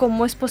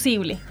 ¿cómo es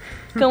posible?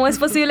 ¿Cómo es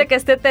posible que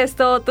este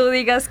texto tú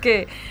digas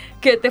que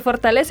te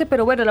fortalece?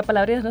 Pero bueno, la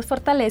palabra de Dios nos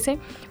fortalece.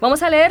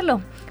 Vamos a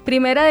leerlo.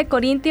 1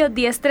 Corintios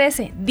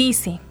 10:13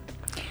 dice,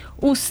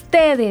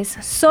 ustedes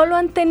solo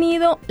han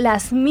tenido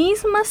las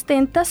mismas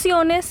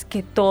tentaciones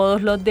que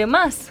todos los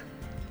demás,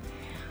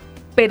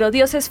 pero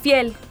Dios es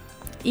fiel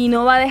y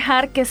no va a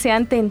dejar que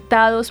sean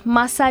tentados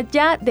más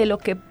allá de lo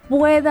que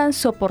puedan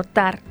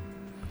soportar.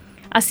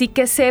 Así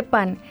que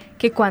sepan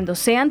que cuando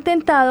sean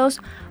tentados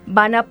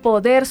van a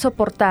poder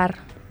soportar,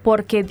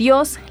 porque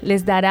Dios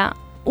les dará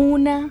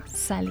una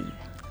salida.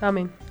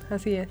 Amén,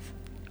 así es.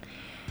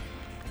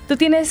 Tú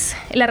tienes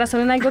la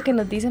razón en algo que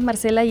nos dices,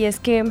 Marcela, y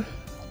es que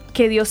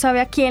Dios sabe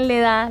a quién le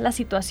da las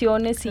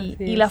situaciones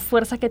y la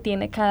fuerza que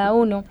tiene cada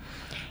uno.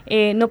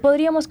 No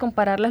podríamos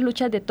comparar las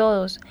luchas de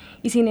todos,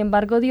 y sin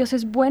embargo Dios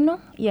es bueno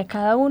y a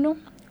cada uno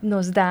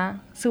nos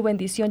da su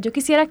bendición. Yo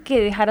quisiera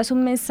que dejaras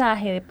un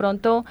mensaje de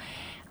pronto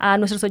a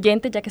nuestros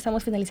oyentes, ya que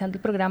estamos finalizando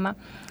el programa,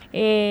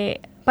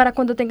 para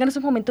cuando tengan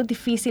esos momentos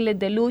difíciles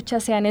de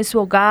lucha, sean en su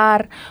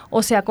hogar,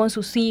 o sea con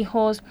sus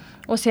hijos,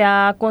 o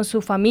sea con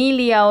su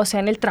familia, o sea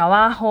en el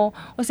trabajo,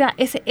 o sea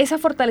esa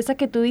fortaleza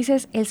que tú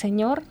dices, el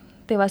Señor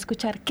te va a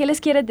escuchar, ¿qué les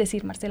quieres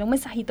decir, Marcela? Un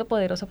mensajito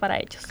poderoso para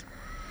ellos.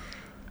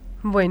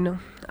 Bueno,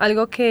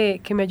 algo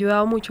que me ha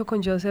ayudado mucho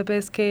con Joseph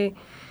es que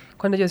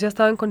cuando Joseph ha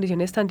estado en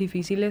condiciones tan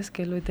difíciles,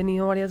 que lo he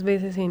tenido varias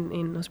veces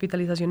en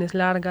hospitalizaciones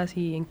largas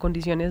y en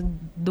condiciones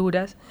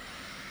duras,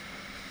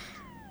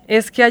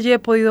 es que allí he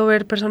podido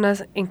ver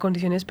personas en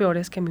condiciones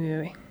peores que mi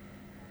bebé,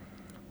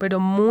 pero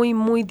muy,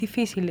 muy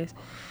difíciles.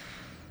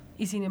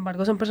 Y sin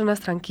embargo son personas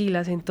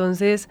tranquilas.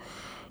 Entonces,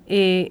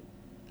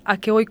 ¿a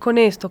qué voy con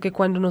esto? Que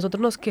cuando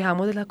nosotros nos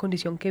quejamos de la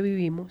condición que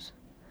vivimos,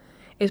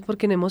 es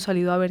porque no hemos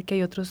salido a ver que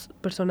hay otras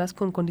personas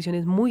con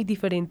condiciones muy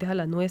diferentes a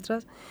las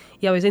nuestras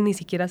y a veces ni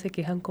siquiera se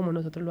quejan como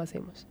nosotros lo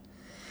hacemos.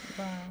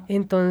 Wow.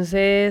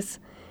 Entonces,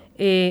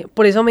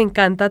 por eso me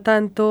encanta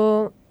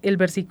tanto el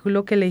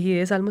versículo que elegí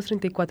de Salmos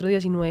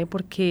 34:19,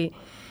 porque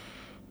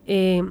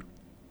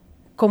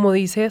como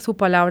dice su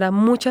palabra,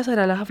 muchas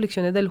serán las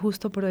aflicciones del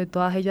justo, pero de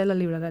todas ellas las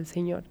librará el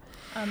Señor.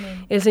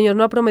 Amén. El Señor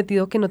no ha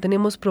prometido que no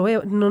tenemos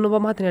pruebas, no nos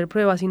vamos a tener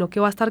pruebas, sino que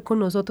va a estar con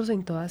nosotros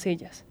en todas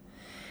ellas.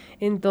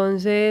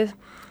 Entonces,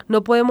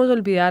 no podemos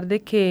olvidar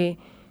de que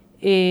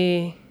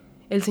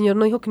el Señor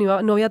no dijo que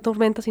no había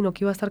tormenta, sino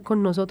que iba a estar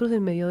con nosotros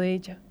en medio de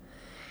ella.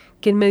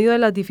 Que en medio de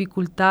las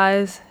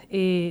dificultades,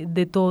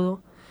 de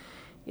todo,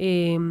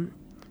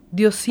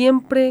 Dios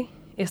siempre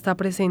está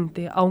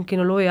presente, aunque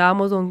no lo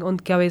veamos,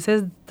 aunque a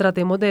veces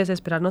tratemos de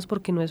desesperarnos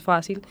porque no es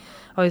fácil,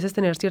 a veces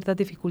tener ciertas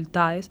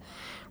dificultades,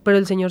 pero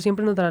el Señor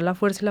siempre nos dará la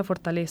fuerza y la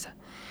fortaleza.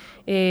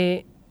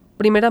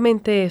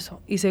 Primeramente eso,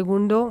 y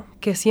segundo,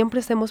 que siempre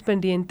estemos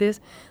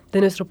pendientes de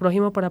nuestro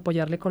prójimo para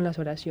apoyarle con las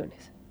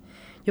oraciones.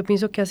 Yo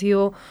pienso que ha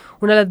sido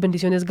una de las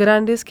bendiciones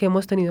grandes que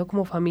hemos tenido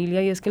como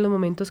familia, y es que en los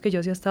momentos que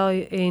yo sí he estado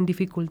en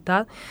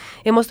dificultad,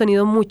 hemos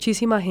tenido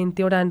muchísima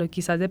gente orando, y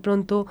quizás de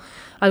pronto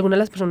algunas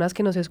de las personas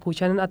que nos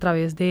escuchan a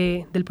través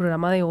del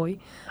programa de hoy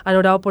han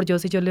orado por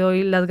Dios, y yo le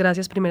doy las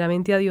gracias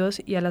primeramente a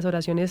Dios y a las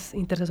oraciones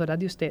intercesoras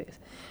de ustedes,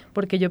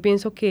 porque yo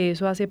pienso que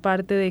eso hace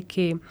parte de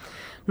que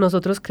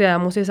nosotros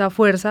creamos esa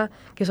fuerza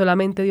que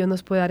solamente Dios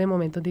nos puede dar en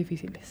momentos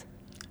difíciles.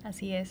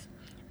 Así es.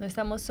 No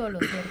estamos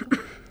solos, ¿cierto?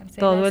 Marcela,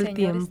 todo el tiempo. El Señor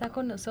tiempo está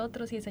con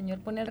nosotros y el Señor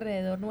pone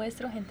alrededor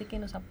nuestro gente que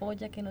nos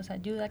apoya, que nos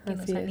ayuda, que Así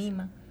nos es.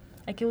 anima.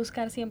 Hay que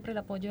buscar siempre el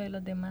apoyo de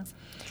los demás.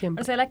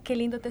 Siempre. Marcela, qué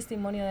lindo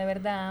testimonio, de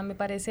verdad. Me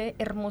parece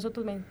hermoso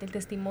el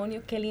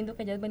testimonio. Qué lindo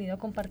que hayas venido a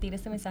compartir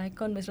este mensaje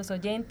con nuestros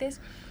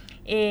oyentes.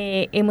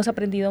 Hemos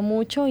aprendido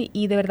mucho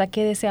y de verdad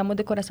que deseamos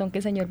de corazón que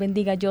el Señor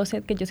bendiga a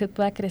Joseph, que Joseph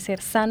pueda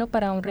crecer sano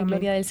para honra y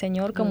gloria del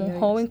Señor, como un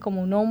joven,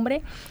 como un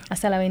hombre,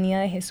 hasta la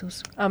venida de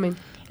Jesús. Amén.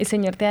 El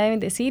Señor te ha de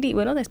bendecir y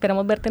bueno,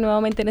 esperamos verte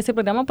nuevamente en este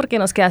programa porque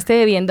nos quedaste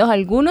debiendo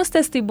algunos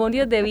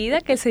testimonios de vida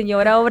que el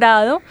Señor ha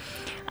obrado.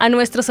 A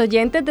nuestros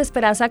oyentes de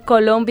Esperanza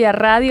Colombia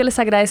Radio les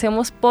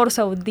agradecemos por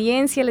su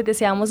audiencia, les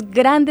deseamos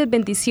grandes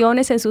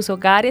bendiciones en sus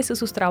hogares, en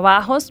sus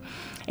trabajos,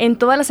 en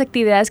todas las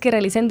actividades que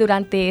realicen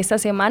durante esta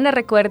semana.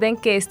 Recuerden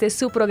que este es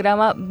su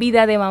programa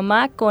Vida de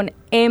Mamá con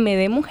M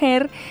de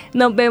Mujer.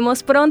 Nos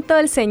vemos pronto,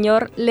 el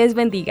Señor les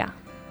bendiga.